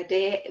it's a good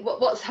idea.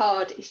 What's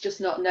hard is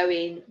just not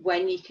knowing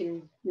when you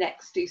can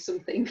next do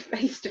something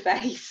face to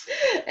face.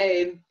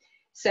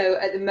 So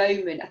at the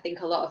moment, I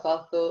think a lot of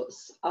our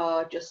thoughts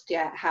are just,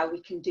 yeah, how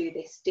we can do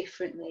this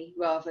differently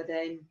rather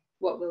than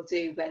what we'll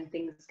do when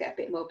things get a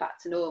bit more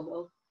back to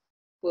normal.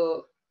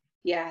 But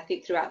yeah, I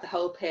think throughout the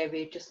whole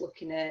period, just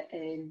looking at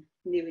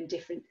new and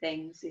different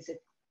things is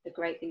a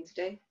great thing to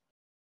do.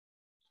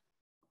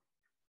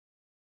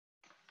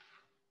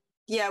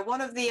 Yeah,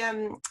 one of the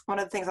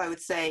things I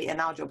would say in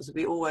our job is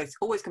we always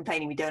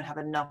complaining we don't have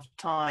enough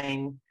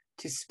time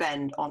to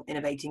spend on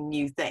innovating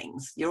new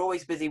things. You're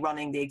always busy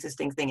running the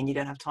existing thing and you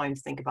don't have time to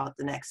think about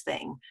the next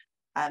thing.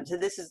 So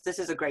this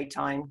is a great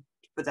time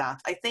for that.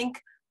 I think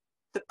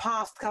the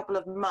past couple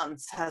of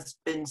months has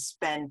been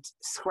spent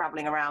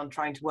scrabbling around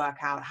trying to work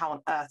out how on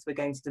earth we're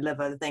going to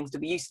deliver the things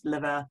that we used to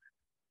deliver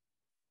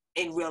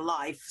in real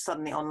life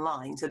suddenly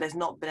online. So there's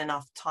not been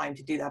enough time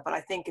to do that. But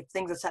I think if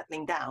things are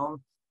settling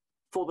down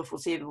for the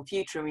foreseeable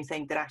future, and we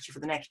think that actually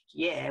for the next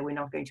year we're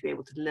not going to be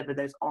able to deliver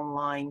those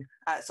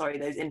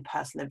those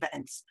in-person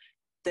events,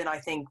 then I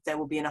think there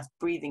will be enough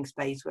breathing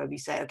space where we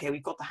say, okay,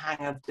 we've got the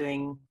hang of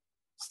doing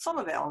some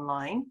of it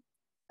online.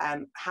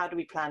 How do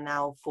we plan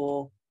now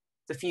for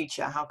the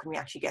future? How can we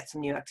actually get some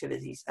new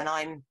activities? And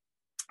I'm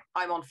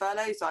on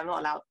furlough, so I'm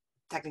not allowed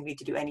technically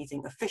to do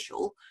anything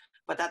official,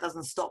 but that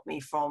doesn't stop me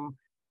from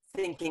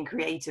thinking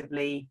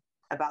creatively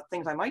about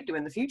things I might do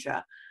in the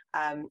future,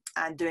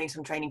 and doing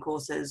some training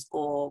courses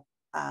or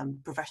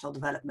professional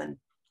development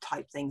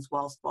type things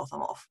whilst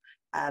I'm off.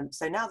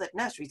 So now that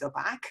nurseries are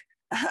back,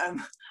 I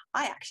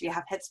actually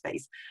have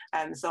headspace,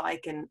 so I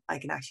can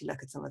actually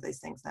look at some of those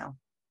things now.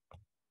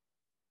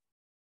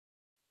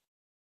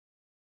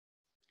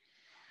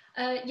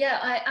 Yeah,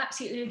 I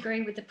absolutely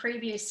agree with the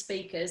previous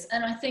speakers.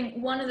 And I think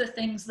one of the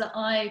things that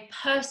I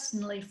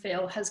personally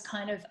feel has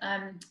kind of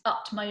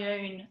upped my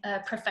own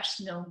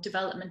professional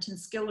development and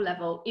skill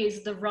level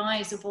is the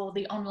rise of all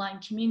the online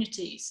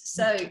communities.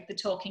 So the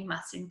Talking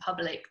Maths in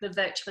Public, the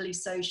Virtually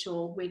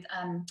Social with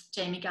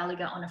Jamie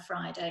Gallagher on a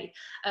Friday,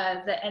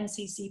 the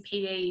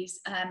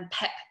NCCPE's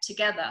PEP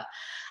Together.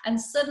 And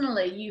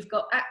suddenly you've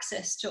got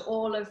access to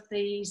all of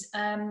these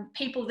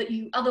people that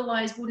you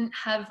otherwise wouldn't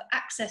have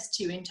access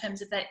to in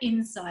terms of their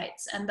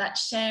insights and that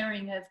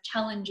sharing of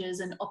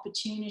challenges and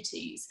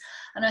opportunities.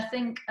 And I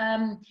think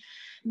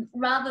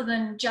rather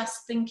than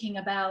just thinking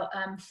about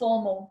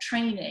formal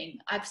training,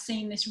 I've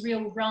seen this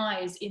real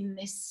rise in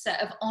this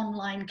set of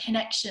online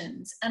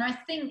connections. And I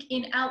think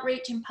in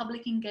outreach and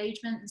public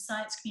engagement and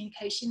science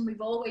communication,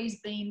 we've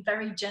always been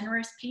very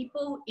generous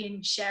people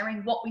in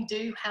sharing what we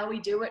do, how we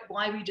do it,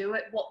 why we do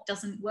it, what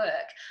doesn't work.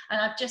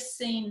 And I've just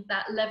seen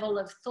that level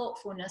of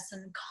thoughtfulness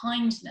and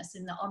kindness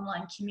in the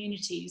online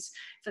communities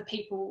for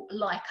people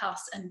like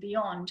us and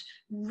beyond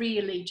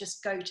really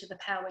just go to the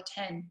power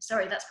 10.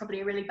 Sorry, that's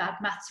probably a really bad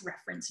maths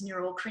reference and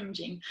you're all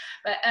cringing,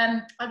 but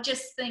I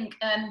just think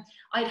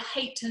I'd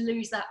hate to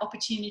lose that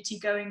opportunity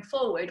going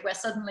forward where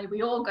suddenly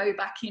we all go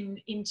back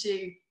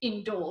into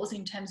indoors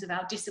in terms of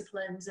our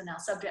disciplines and our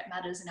subject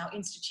matters and our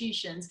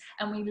institutions,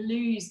 and we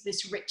lose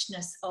this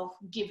richness of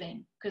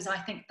giving, because I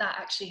think that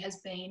actually has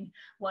been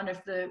one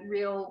of the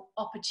real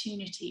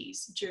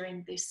opportunities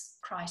during this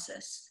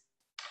crisis.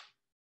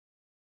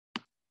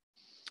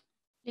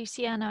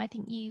 Luciano, I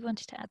think you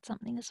wanted to add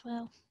something as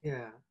well.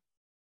 Yeah.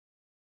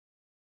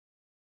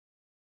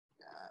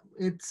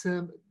 It's,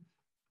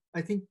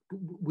 I think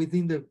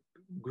within the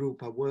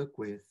group I work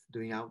with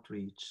doing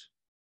outreach,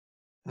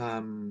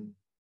 after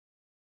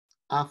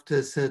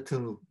a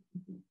certain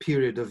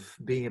period of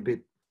being a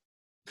bit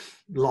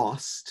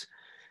lost,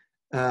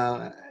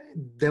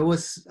 there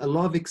was a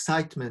lot of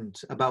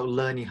excitement about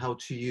learning how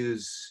to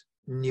use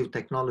new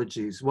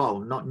technologies. Well,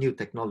 not new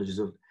technologies,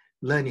 of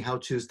learning how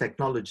to use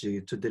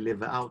technology to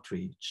deliver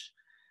outreach,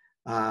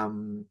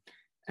 and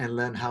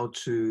learn how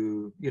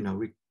to, you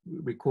know,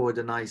 record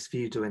a nice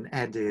video and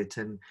edit.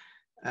 And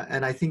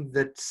I think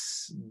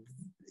that's,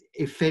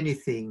 if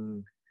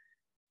anything,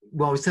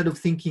 well, instead of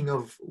thinking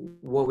of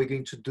what we're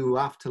going to do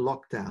after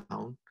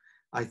lockdown,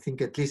 I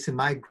think at least in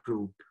my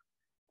group,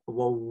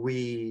 what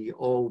we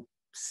all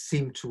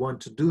seem to want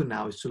to do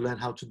now is to learn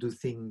how to do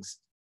things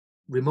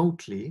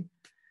remotely.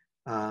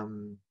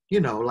 You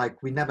know,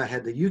 like we never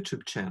had a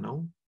YouTube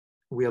channel.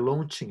 We are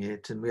launching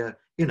it, and we are,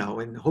 you know,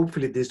 and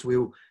hopefully this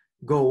will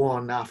go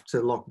on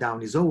after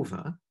lockdown is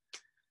over.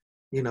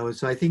 You know,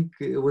 so I think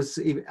it was,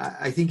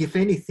 I think if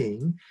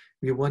anything,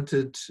 we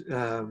wanted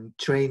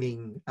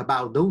training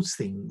about those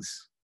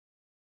things.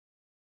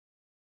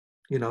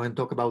 you know, and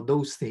talk about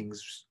those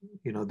things,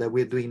 you know, that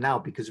we're doing now,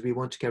 because we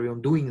want to carry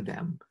on doing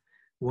them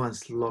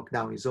once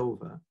lockdown is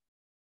over.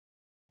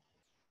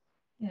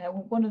 Yeah,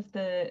 well, one of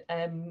the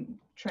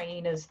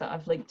trainers that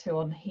I've linked to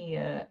on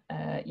here,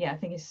 I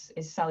think is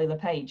Sally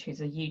LePage,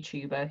 who's a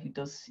YouTuber who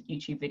does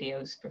YouTube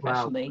videos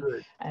professionally.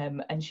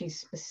 Wow, and she's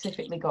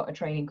specifically got a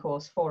training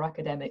course for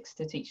academics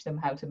to teach them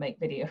how to make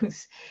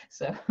videos.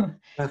 So,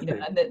 you know,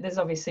 and there's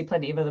obviously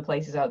plenty of other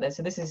places out there.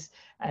 So this is,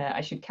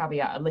 I should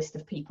caveat, a list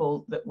of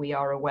people that we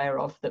are aware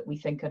of that we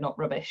think are not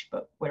rubbish,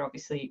 but we're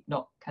obviously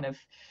not kind of,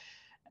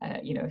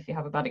 you know, if you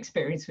have a bad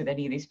experience with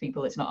any of these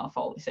people, it's not our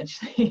fault,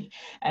 essentially.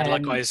 And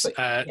likewise,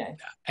 but,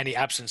 any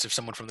absence of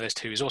someone from the list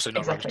who is also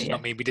not rubbish does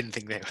not mean we didn't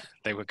think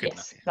they were good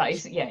enough. That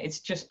is, it's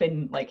just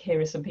been like,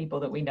 here are some people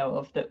that we know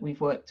of that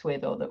we've worked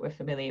with or that we're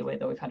familiar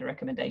with or we've had a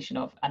recommendation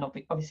of. And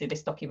obviously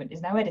this document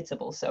is now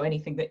editable, so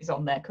anything that is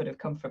on there could have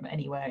come from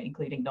anywhere,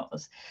 including not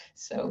us.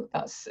 So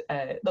that's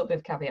a little bit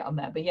of caveat on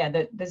there. But yeah,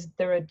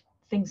 there are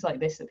things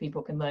like this that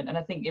people can learn. And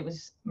I think it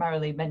was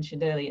Mareli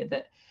mentioned earlier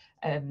that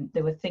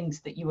there were things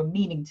that you were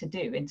meaning to do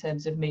in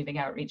terms of moving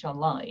outreach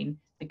online,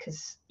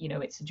 because, you know,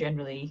 it's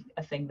generally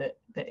a thing that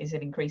is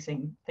an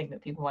increasing thing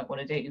that people might want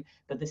to do,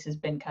 but this has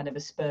been kind of a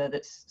spur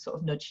that's sort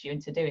of nudged you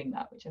into doing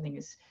that, which I think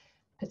is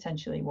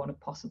potentially one of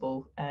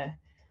possible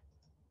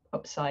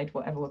upside,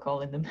 whatever we're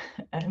calling them,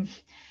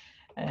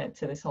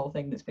 to this whole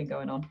thing that's been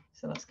going on.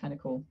 So that's kind of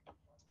cool.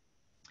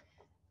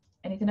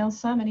 Anything else,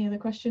 Sam? Any other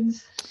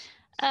questions?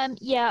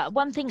 Yeah,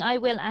 one thing I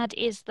will add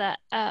is that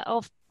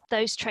of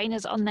those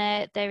trainers on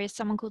there, there is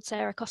someone called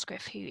Sarah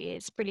Cosgriff who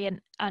is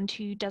brilliant and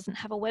who doesn't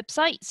have a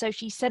website. So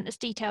she sent us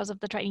details of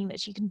the training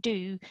that she can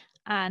do,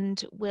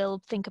 and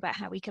we'll think about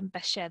how we can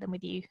best share them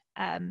with you,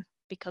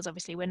 because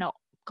obviously we're not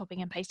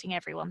copying and pasting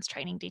everyone's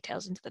training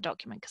details into the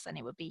document, because then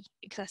it would be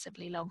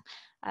excessively long.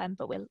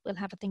 But we'll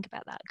have a think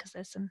about that, because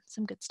there's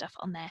some good stuff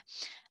on there.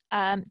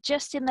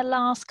 Just in the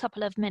last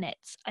couple of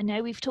minutes, I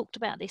know we've talked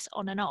about this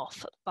on and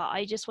off, but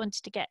I just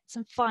wanted to get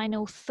some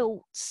final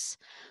thoughts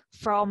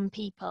from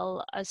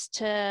people as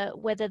to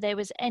whether there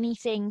was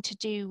anything to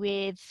do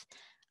with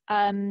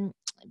being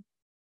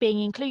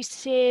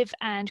inclusive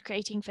and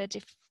catering for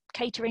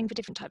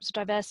different types of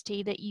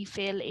diversity that you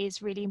feel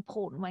is really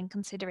important when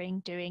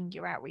considering doing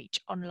your outreach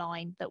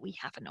online that we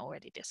haven't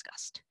already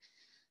discussed.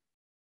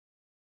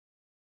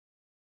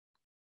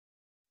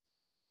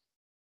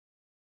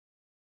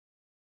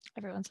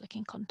 Everyone's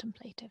looking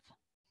contemplative.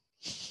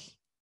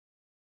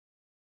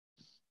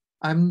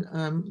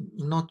 I'm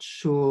not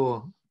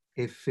sure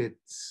if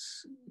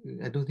it's,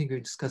 I don't think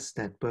we discussed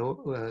that, but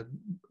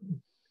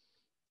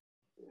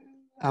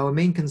our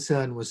main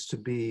concern was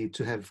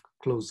to have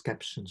closed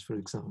captions, for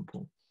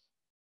example.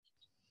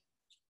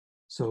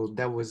 So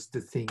that was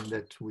the thing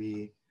that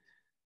we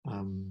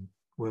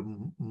were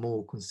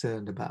more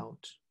concerned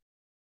about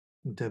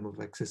in terms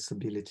of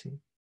accessibility.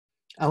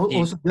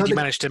 Did you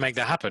manage to make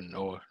that happen,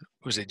 or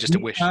was it just a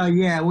wish?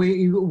 Yeah,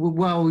 we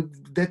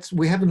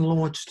haven't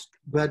launched,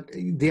 but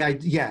the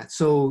idea.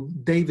 So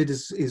David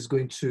is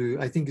going to,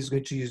 I think, is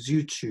going to use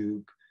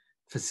YouTube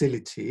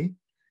facility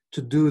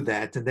to do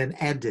that, and then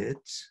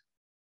edit,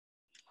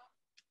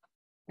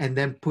 and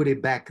then put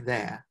it back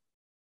there.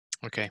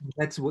 Okay,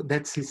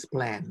 that's his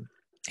plan.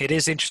 It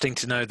is interesting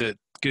to know that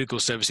Google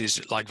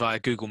services, like via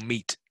Google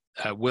Meet,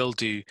 will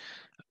do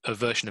a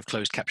version of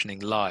closed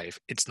captioning live.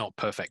 It's not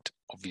perfect,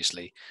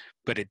 obviously,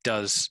 but it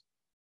does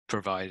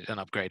provide an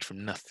upgrade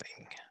from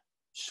nothing.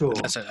 Sure.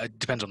 It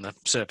depends on the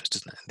service,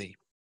 doesn't it?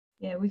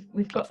 Yeah,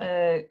 we've got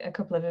a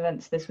couple of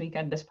events this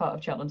weekend as part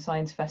of Cheltenham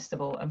Science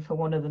Festival, and for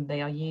one of them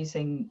they are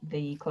using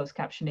the closed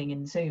captioning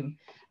in Zoom,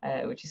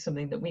 which is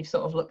something that we've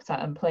sort of looked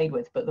at and played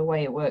with. But the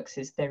way it works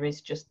is there is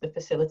just the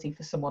facility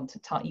for someone to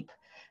type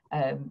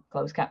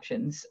closed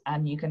captions,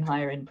 and you can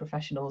hire in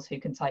professionals who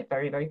can type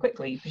very, very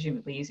quickly,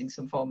 presumably using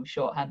some form of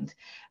shorthand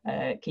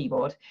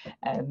keyboard,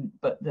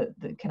 but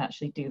that can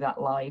actually do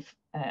that live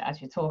as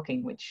you're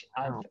talking, which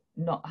I've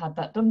not had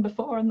that done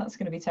before, and that's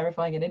going to be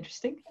terrifying and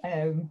interesting.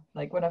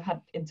 Like when I've had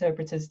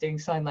interpreters doing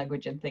sign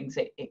language and things,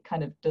 it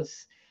kind of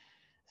does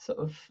sort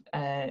of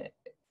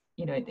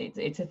you know,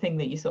 it's a thing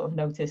that you sort of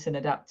notice and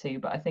adapt to.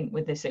 But I think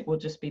with this, it will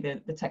just be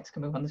the text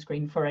coming on the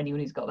screen for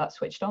anyone who's got that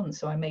switched on.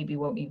 So I maybe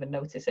won't even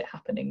notice it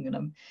happening, and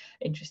I'm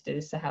interested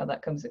as to how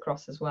that comes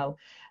across as well.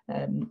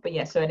 But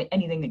yeah, so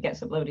anything that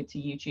gets uploaded to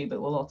YouTube,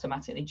 it will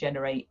automatically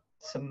generate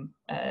some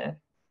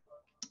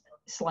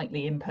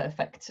slightly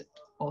imperfect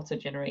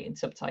auto-generated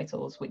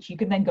subtitles, which you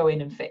can then go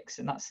in and fix.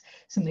 And that's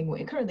something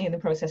we're currently in the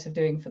process of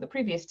doing for the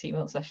previous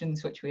TMiL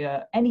sessions, which we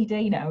are any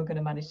day now going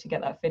to manage to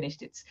get that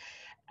finished.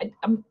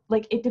 I'm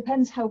like, it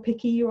depends how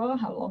picky you are,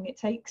 how long it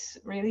takes,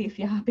 really. If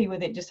you're happy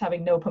with it just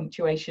having no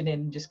punctuation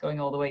in, just going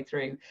all the way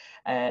through,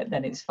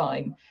 then it's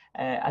fine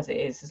as it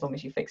is, as long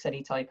as you fix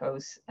any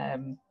typos.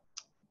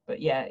 But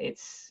yeah,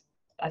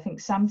 I think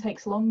Sam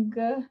takes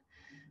longer,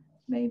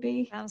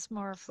 maybe. Sounds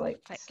more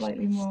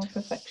slightly more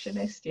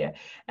perfectionist, yeah.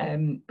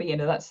 But you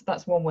know,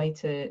 that's one way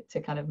to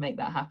kind of make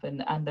that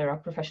happen. And there are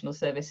professional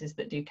services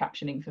that do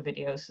captioning for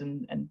videos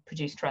and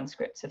produce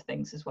transcripts of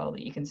things as well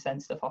that you can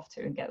send stuff off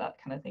to and get that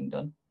kind of thing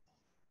done.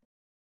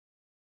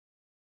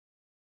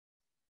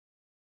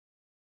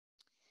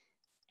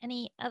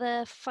 Any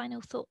other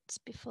final thoughts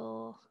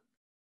before?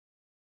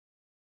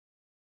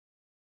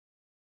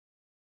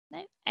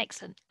 No?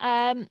 Excellent.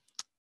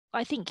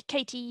 I think,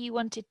 Katie, you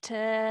wanted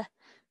to...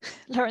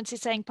 Lawrence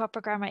is saying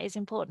proper grammar is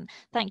important.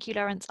 Thank you,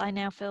 Lawrence. I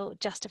now feel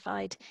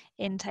justified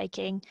in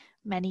taking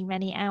many,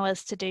 many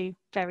hours to do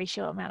very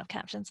short amount of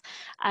captions.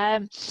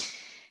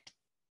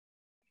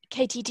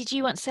 Katie, did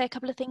you want to say a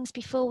couple of things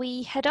before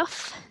we head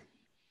off?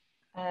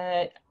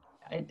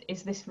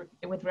 Is this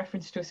with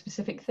reference to a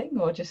specific thing,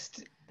 or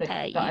just that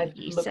I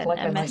you looked sent like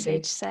a I message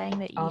might be? saying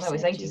that you Oh, that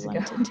was said ages you ago.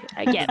 wanted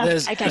to. Yeah,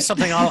 There's okay.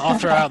 something I'll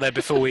throw out there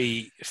before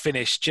we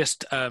finish,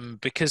 just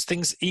because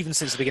things, even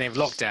since the beginning of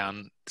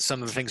lockdown,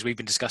 some of the things we've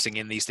been discussing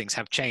in these things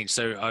have changed.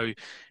 So I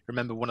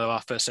remember one of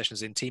our first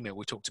sessions in TMiL,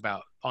 we talked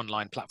about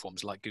online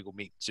platforms like Google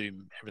Meet,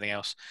 Zoom, everything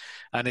else.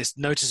 And it's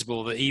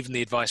noticeable that even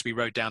the advice we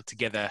wrote down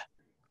together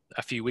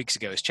a few weeks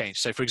ago has changed.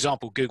 So for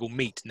example, Google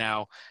Meet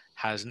now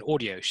has an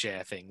audio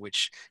share thing,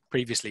 which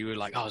previously we were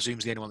like, oh,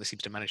 Zoom's the only one that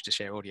seems to manage to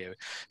share audio.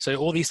 So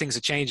all these things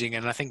are changing,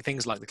 and I think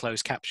things like the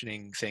closed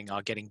captioning thing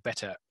are getting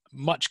better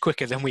much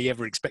quicker than we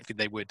ever expected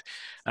they would.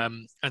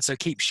 And so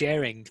keep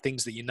sharing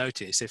things that you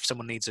notice. If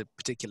someone needs a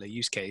particular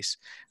use case,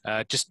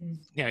 just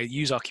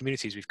use our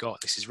communities we've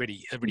got. This is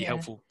really a really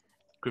helpful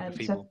group of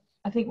people. So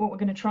I think what we're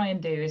going to try and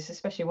do is,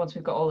 especially once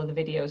we've got all of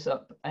the videos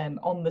up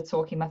on the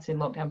Talking Maths in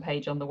Lockdown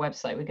page on the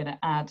website, we're going to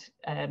add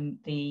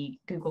the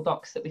Google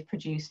Docs that we've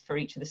produced for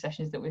each of the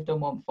sessions that we've done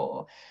one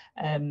for.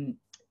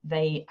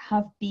 They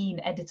have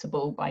been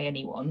editable by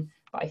anyone,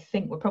 but I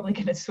think we're probably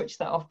going to switch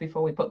that off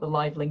before we put the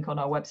live link on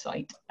our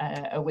website,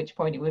 at which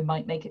point we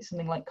might make it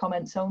something like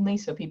comments only,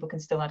 so people can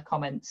still add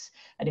comments,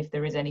 and if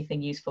there is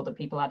anything useful that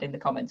people add in the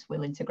comments,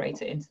 we'll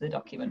integrate it into the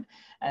document.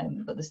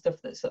 But the stuff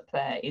that's up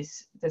there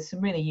there's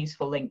some really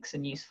useful links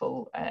and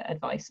useful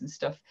advice and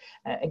stuff,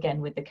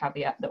 again with the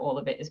caveat that all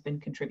of it has been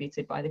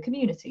contributed by the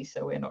community,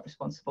 so we're not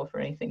responsible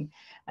for anything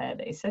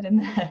that is said in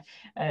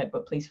there,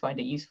 but please find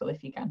it useful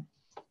if you can.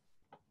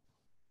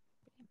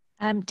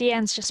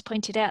 Dee-Ann's just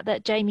pointed out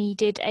that Jamie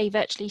did a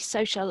virtually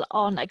social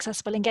on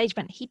accessible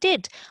engagement. He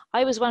did.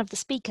 I was one of the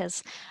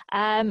speakers.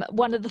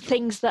 One of the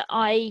things that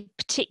I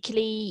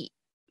particularly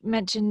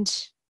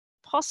mentioned,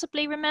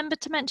 possibly remembered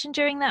to mention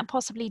during that,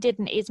 possibly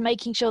didn't, is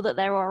making sure that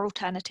there are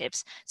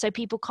alternatives. So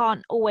people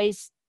can't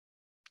always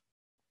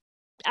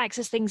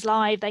access things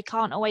live. They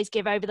can't always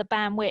give over the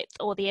bandwidth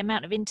or the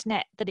amount of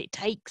internet that it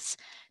takes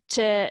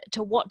to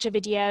watch a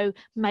video.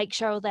 Make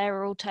sure there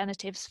are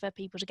alternatives for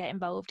people to get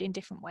involved in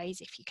different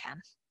ways if you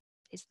can.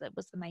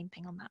 Was the main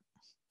thing on that.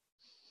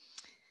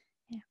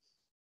 Yeah,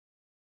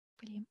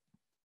 brilliant.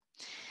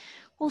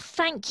 Well,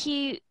 thank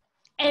you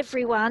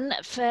everyone,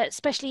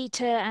 especially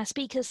to our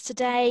speakers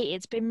today.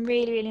 It's been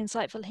really, really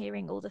insightful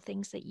hearing all the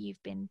things that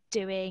you've been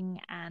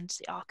doing and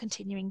are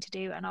continuing to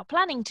do and are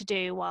planning to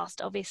do, whilst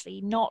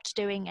obviously not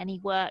doing any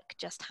work,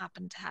 just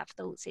happen to have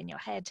thoughts in your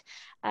head,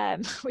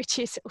 which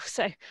is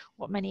also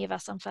what many of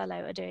us on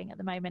furlough are doing at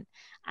the moment.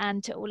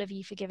 And to all of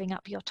you for giving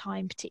up your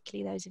time,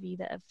 particularly those of you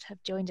that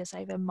have joined us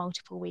over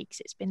multiple weeks.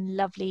 It's been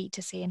lovely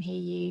to see and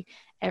hear you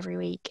every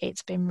week.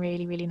 It's been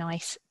really, really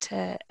nice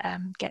to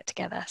get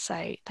together.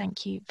 So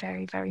thank you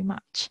very, very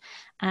much.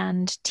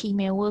 And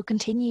TMiL will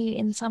continue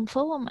in some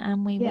form,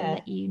 and we will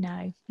let you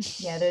know.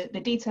 Yeah, the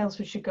details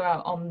should go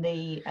out on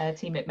the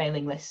TMiL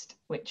mailing list,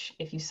 which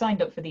if you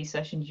signed up for these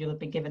sessions, you'll have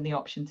been given the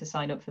option to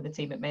sign up for the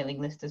TMiL mailing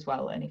list as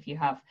well. And if you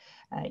have,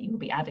 you will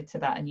be added to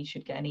that, and you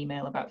should get an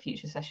email about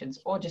future sessions,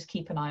 or just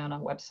keep an eye on our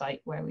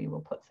website where we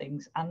will put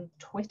things, and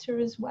Twitter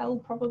as well,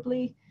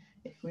 probably,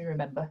 if we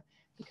remember,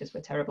 because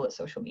we're terrible at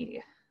social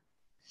media.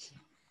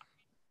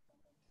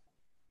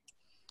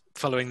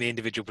 Following the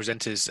individual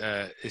presenters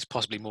is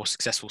possibly more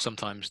successful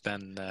sometimes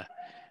than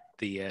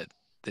the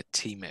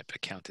TMIP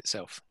account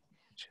itself,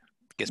 which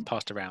gets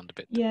passed around a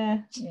bit.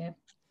 Yeah,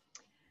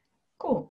 cool.